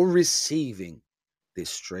or receiving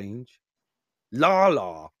this strange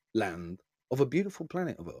la land of a beautiful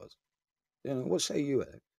planet of ours. What say you,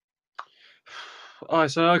 Alex? I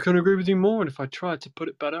say I couldn't agree with you more, and if I tried to put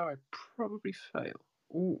it better, I'd probably fail.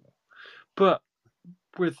 Ooh. But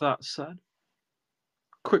with that said,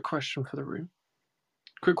 quick question for the room.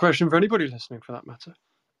 Quick question for anybody listening, for that matter.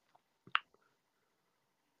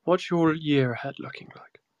 What's your year ahead looking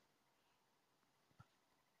like?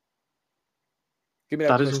 Give me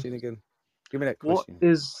that question again. Give me that question. What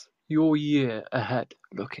is your year ahead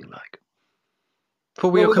looking like? For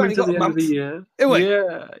we are coming to the end of the year.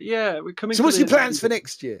 Yeah, we're coming. So, what's your plans for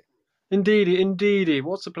next year? Indeedy.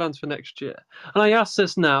 What's the plans for next year? And I ask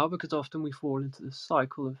this now because often we fall into this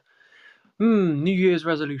cycle of New Year's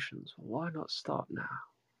resolutions. Why not start now?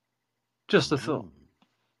 Just a thought.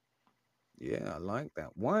 Yeah, I like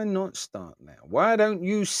that. Why not start now? Why don't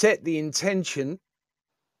you set the intention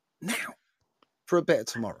now for a better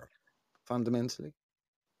tomorrow, fundamentally?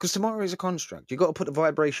 Because tomorrow is a construct. You've got to put the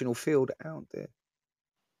vibrational field out there.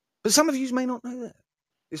 But some of you may not know that.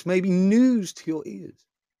 This may be news to your ears.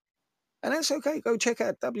 And that's okay. Go check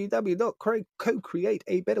out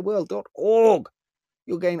www.co-createabetterworld.org.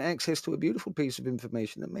 You'll gain access to a beautiful piece of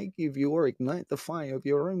information that may give you or ignite the fire of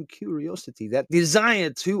your own curiosity, that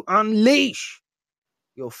desire to unleash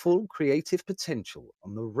your full creative potential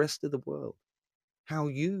on the rest of the world. How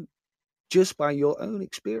you, just by your own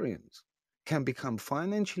experience, can become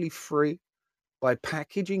financially free by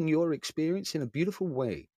packaging your experience in a beautiful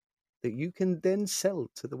way that you can then sell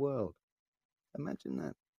to the world. Imagine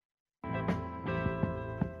that.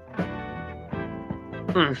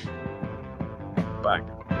 Bang.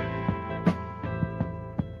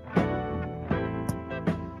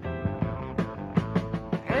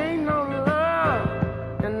 Ain't no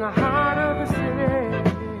love in the heart of the city.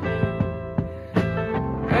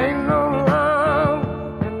 Ain't no love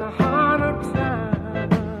in the heart of town.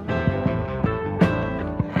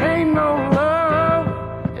 Ain't no love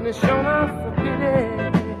and it's shown up for pity.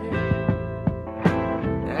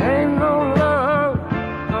 Ain't no love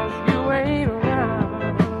 'cause you ain't around.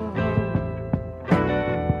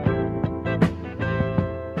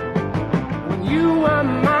 When you were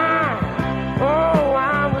mine, oh,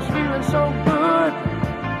 I was feeling so good,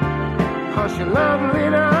 'cause your love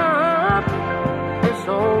lit up this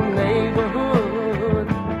whole neighborhood.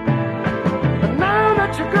 But now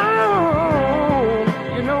that you're gone,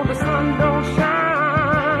 you know the sun don't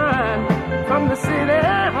shine from the city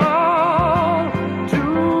hall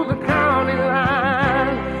to the county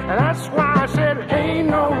line. And that's why I said ain't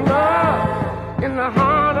no love in the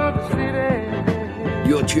heart of the city.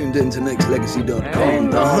 You're tuned in to nextlegacy.com, the home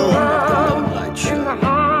of the Love and Light In Show. the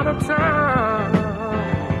heart of town.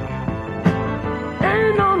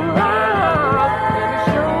 Ain't no love, and it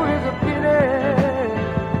sure is a pity.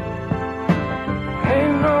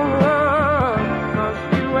 Ain't no love, 'cause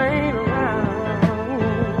you ain't around.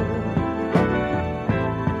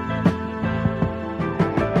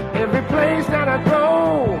 Every place that I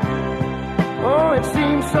go, oh, it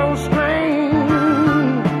seems so strange.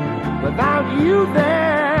 Without you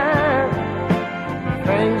there,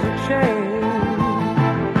 things have changed.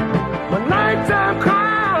 But now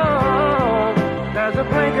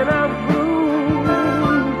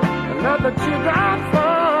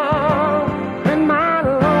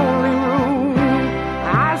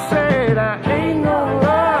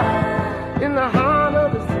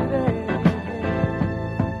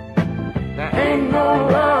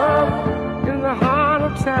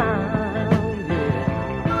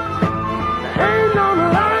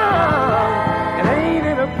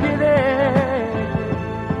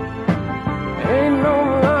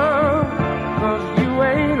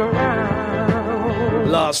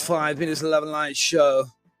 5 minutes of Love and Light show.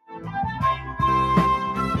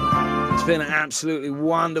 It's been absolutely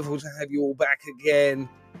wonderful to have you all back again.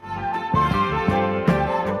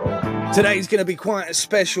 Today's going to be quite a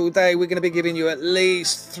special day. We're going to be giving you at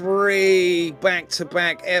least 3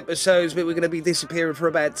 back-to-back episodes, but we're going to be disappearing for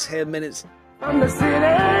about 10 minutes. From the city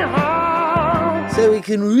hall. So we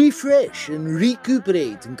can refresh and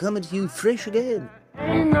recuperate and come at you fresh again.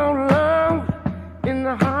 Ain't no love in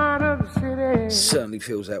the heart of the city. Certainly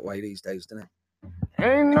feels that way these days, doesn't it?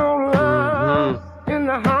 Ain't no love in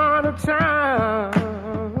the heart of town.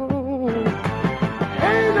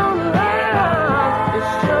 Ain't no love, it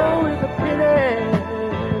sure is a pity.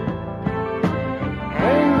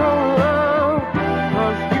 Ain't no love,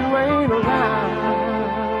 'cause you ain't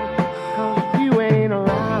around. 'Cause you ain't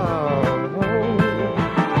around.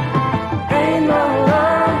 Ain't no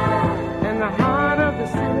love in the heart of the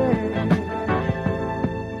city.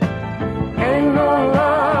 Ain't no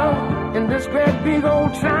love in this great big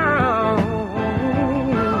old town.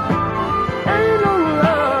 Ain't no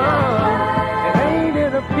love, ain't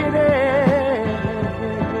it a pity?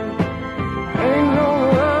 Ain't no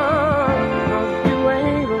love, 'cause you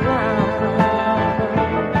ain't around.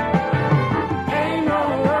 Ain't no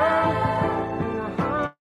love in the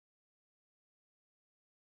heart.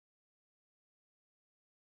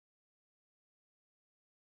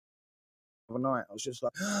 Overnight, I was just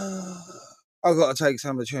like, I've got to take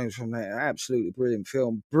some of the tunes from that. Absolutely brilliant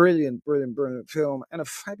film. Brilliant film. And a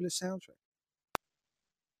fabulous soundtrack.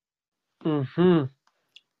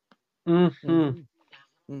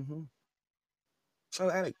 So,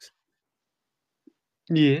 Alex.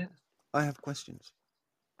 Yeah. I have questions.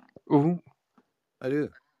 Ooh. I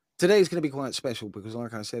do. Today's going to be quite special because,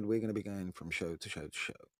 like I said, we're going to be going from show to show to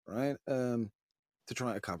show, right? To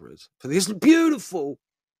try to cover it for this beautiful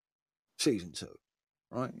season 2.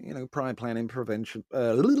 Right, you know, prior planning, prevention.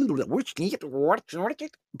 Prior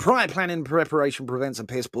planning, preparation prevents a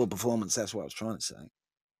piss poor performance. That's what I was trying to say.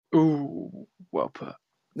 Ooh, well put.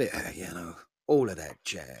 Yeah, you know, all of that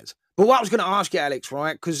jazz. But what I was going to ask you, Alex,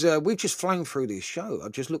 right? Because we've just flown through this show. I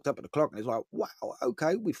just looked up at the clock and it's like, wow,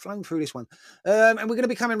 okay, we've flown through this one. And we're going to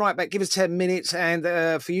be coming right back. Give us 10 minutes. And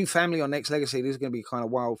for you, family on Next Legacy, this is going to be kind of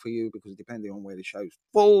wild for you because depending on where the show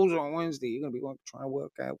falls on Wednesday, you're going to be trying to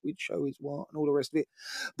work out which show is what and all the rest of it.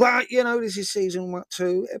 But, you know, this is season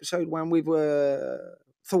 2, episode 1. We've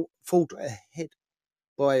thought ahead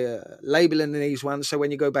by labeling these ones. So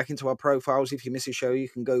when you go back into our profiles, if you miss a show, you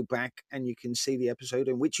can go back and you can see the episode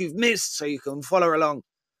in which you've missed so you can follow along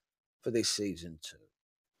for this season 2.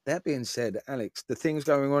 That being said, Alex, the things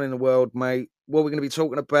going on in the world, mate, what we're going to be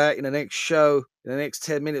talking about in the next show, in the next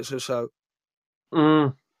 10 minutes or so.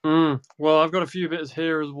 Well, I've got a few bits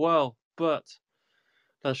here as well, but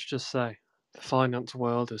let's just say the finance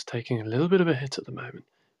world is taking a little bit of a hit at the moment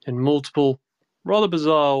in multiple, rather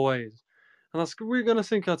bizarre ways. And we're going to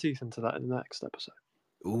sink our teeth into that in the next episode.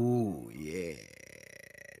 Ooh, yeah.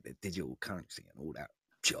 The digital currency and all that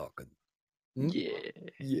jargon.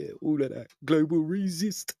 Yeah, all of that. Global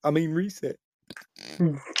reset. All of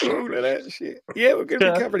that shit. Yeah, we're going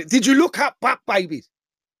to be covering it. Did you look up butt babies?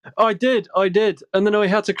 I did. And then I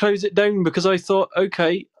had to close it down because I thought,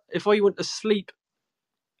 okay, if I went to sleep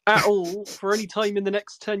at all for any time in the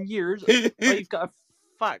next 10 years, I've got to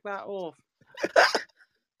fuck that off.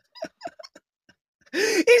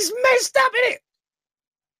 It's messed up, isn't it?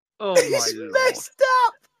 Oh, it's messed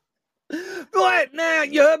up. Right, now,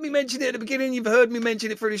 you heard me mention it at the beginning. You've heard me mention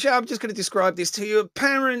it through the show. I'm just going to describe this to you.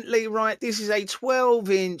 Apparently, right, this is a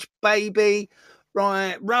 12-inch baby,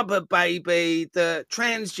 right, rubber baby that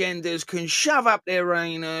transgenders can shove up their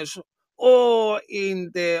anus or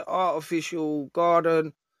in their artificial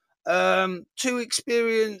garden to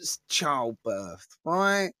experience childbirth,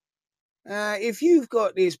 right? If you've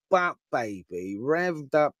got this butt baby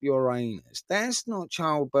revved up your anus, that's not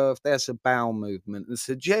childbirth, that's a bowel movement. And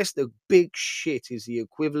suggest that big shit is the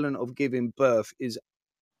equivalent of giving birth is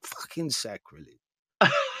fucking sacrilege.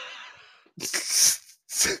 I'm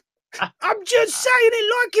just saying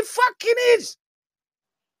it like it fucking is.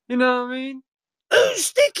 You know what I mean? Who's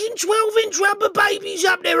sticking 12-inch rubber babies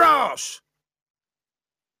up their arse?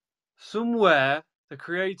 Somewhere, the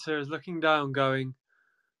creator is looking down going,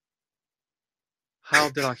 how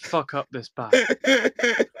did I fuck up this bad?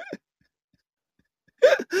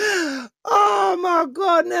 Oh my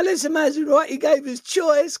God, now let's imagine, right, he gave us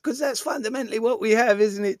choice, because that's fundamentally what we have,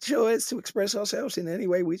 isn't it? Choice to express ourselves in any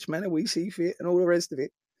way, which manner we see fit and all the rest of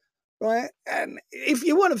it, right? And if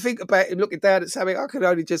you want to think about him looking down at something, I could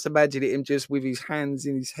only just imagine him just with his hands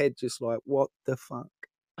in his head, just like, what the fuck?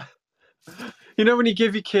 You know when you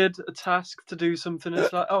give your kid a task to do something,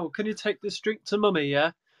 it's like, oh, can you take this drink to mummy,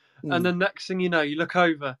 yeah? And then next thing you know, you look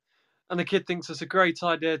over and the kid thinks it's a great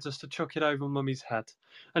idea just to chuck it over mummy's head.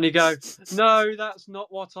 And you go, no, that's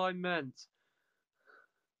not what I meant.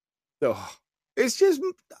 Oh, it's just... do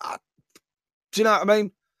you know what I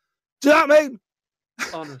mean? Do you know what I mean?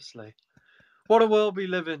 Honestly. What a world we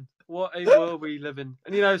live in. What a world we live in.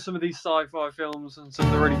 And you know, some of these sci-fi films and some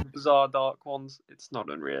of the really bizarre, dark ones, it's not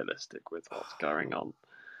unrealistic with what's going on.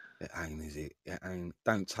 It ain't, is it? It ain't.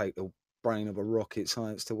 Don't take the brain of a rocket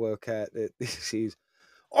science to work out that this is...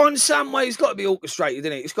 On some way, it's got to be orchestrated,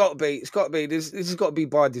 isn't it? It's got to be. It's got to be. This has got to be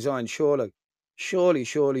by design, surely. Surely.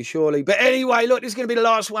 But anyway, look, this is going to be the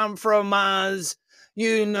last one from us.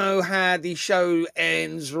 You know how the show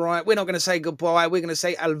ends, right? We're not going to say goodbye. We're going to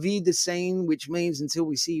say Auf Wiedersehen, which means until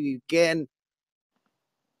we see you again.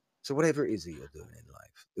 So whatever it is that you're doing in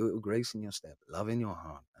life, do it with grace in your step, love in your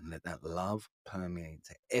heart, and let that love permeate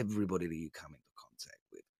to everybody that you come into contact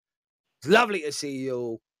with. It's lovely to see you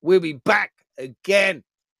all. We'll be back again.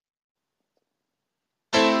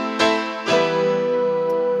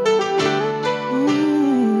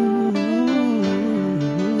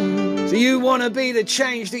 Do you want to be the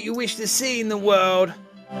change that you wish to see in the world,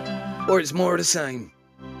 or it's more of the same?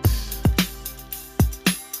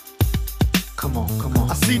 Come on.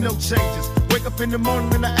 I see no changes. Wake up in the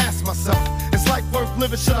morning and I ask myself, is life worth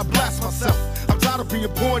living? Should I blast myself? I'm tired of being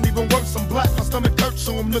poor and even worse, I'm black. My stomach hurts,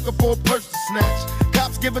 so I'm looking for a purse to snatch.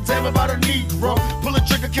 Cops give a damn about a Negro. Pull a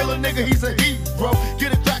trigger, kill a nigga, he's a hero.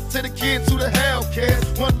 Get it back to the kids who the hell cares.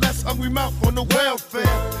 One less hungry mouth on the welfare.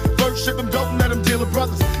 First ship them, don't let them deal with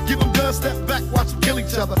brothers. Give them guns, step back, watch them kill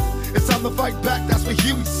each other. It's time to fight back, that's what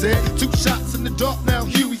Huey said. 2 shots in the dark, now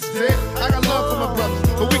Huey's dead. I got love for my brothers,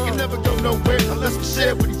 but we can never go nowhere unless we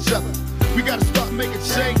share with each other. We gotta start making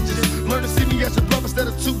changes. Learn to see me as a brother instead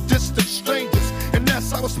of 2 distant strangers. And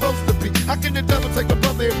that's how it's supposed to be. How can the devil take a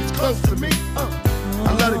brother if he's close to me?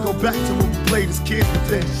 I let it go back to when we played as kids, but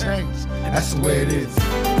then changed. That's the way it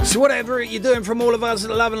is. So whatever you're doing from all of us at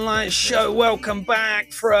the Love and Light Show, welcome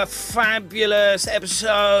back for a fabulous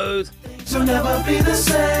episode. So never be the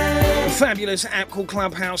same. A fabulous app called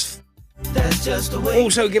Clubhouse. That's just the way.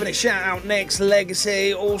 Also giving a shout out Next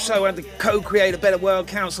Legacy. Also had the co-creator Better World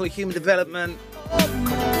Council of Human Development.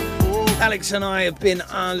 Alex and I have been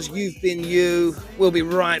us, you've been you. We'll be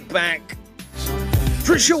right back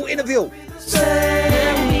for a short interview.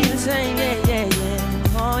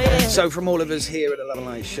 So from all of us here at the Love and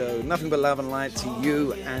Light Show, nothing but love and light to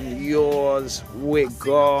you and yours. We're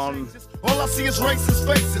gone. All I see is racist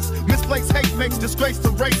faces. Misplaced hate makes disgrace to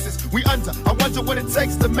races. We under. I wonder what it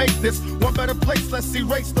takes to make this one better place. Let's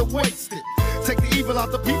erase the wasted. Take the evil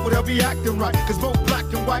out the people, they'll be acting right. Cause both black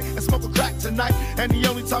and white and smoke a crack tonight. And the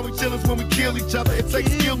only time we chill is when we kill each other. It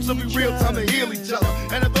takes skill to be real time to heal each other.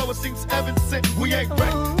 And although it seems heaven sent, we ain't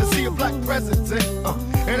ready to see a black president.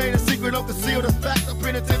 It ain't a secret, don't conceal the fact. The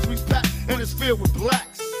penitentiary's packed and it's filled with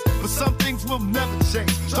blacks. But some things will never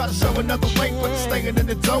change. Try to show another way, but it's staying in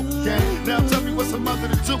the dope game. Now tell me what's a mother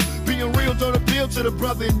to do. Being real don't appeal to the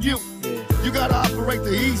brother in you. You gotta operate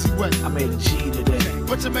the easy way. I made a G today.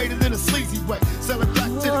 But you made it in a sleazy way. Sell it back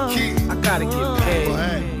to the kids. I gotta get paid. But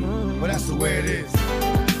hey, but that's the way it is.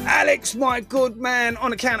 Alex, my good man,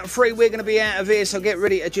 on the count of 3, we're going to be out of here, so get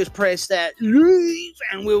ready to just press that leave,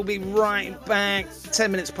 and we'll be right back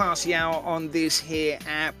 10 minutes past the hour on this here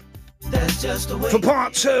app. That's just the way. For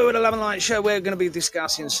part 2 of the Love and Light Show, we're going to be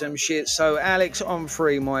discussing some shit. So, Alex, on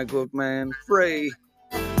 3, my good man. 3,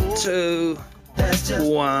 2,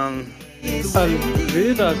 1. Auf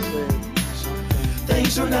Wiedersehen.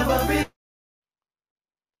 Things will never be.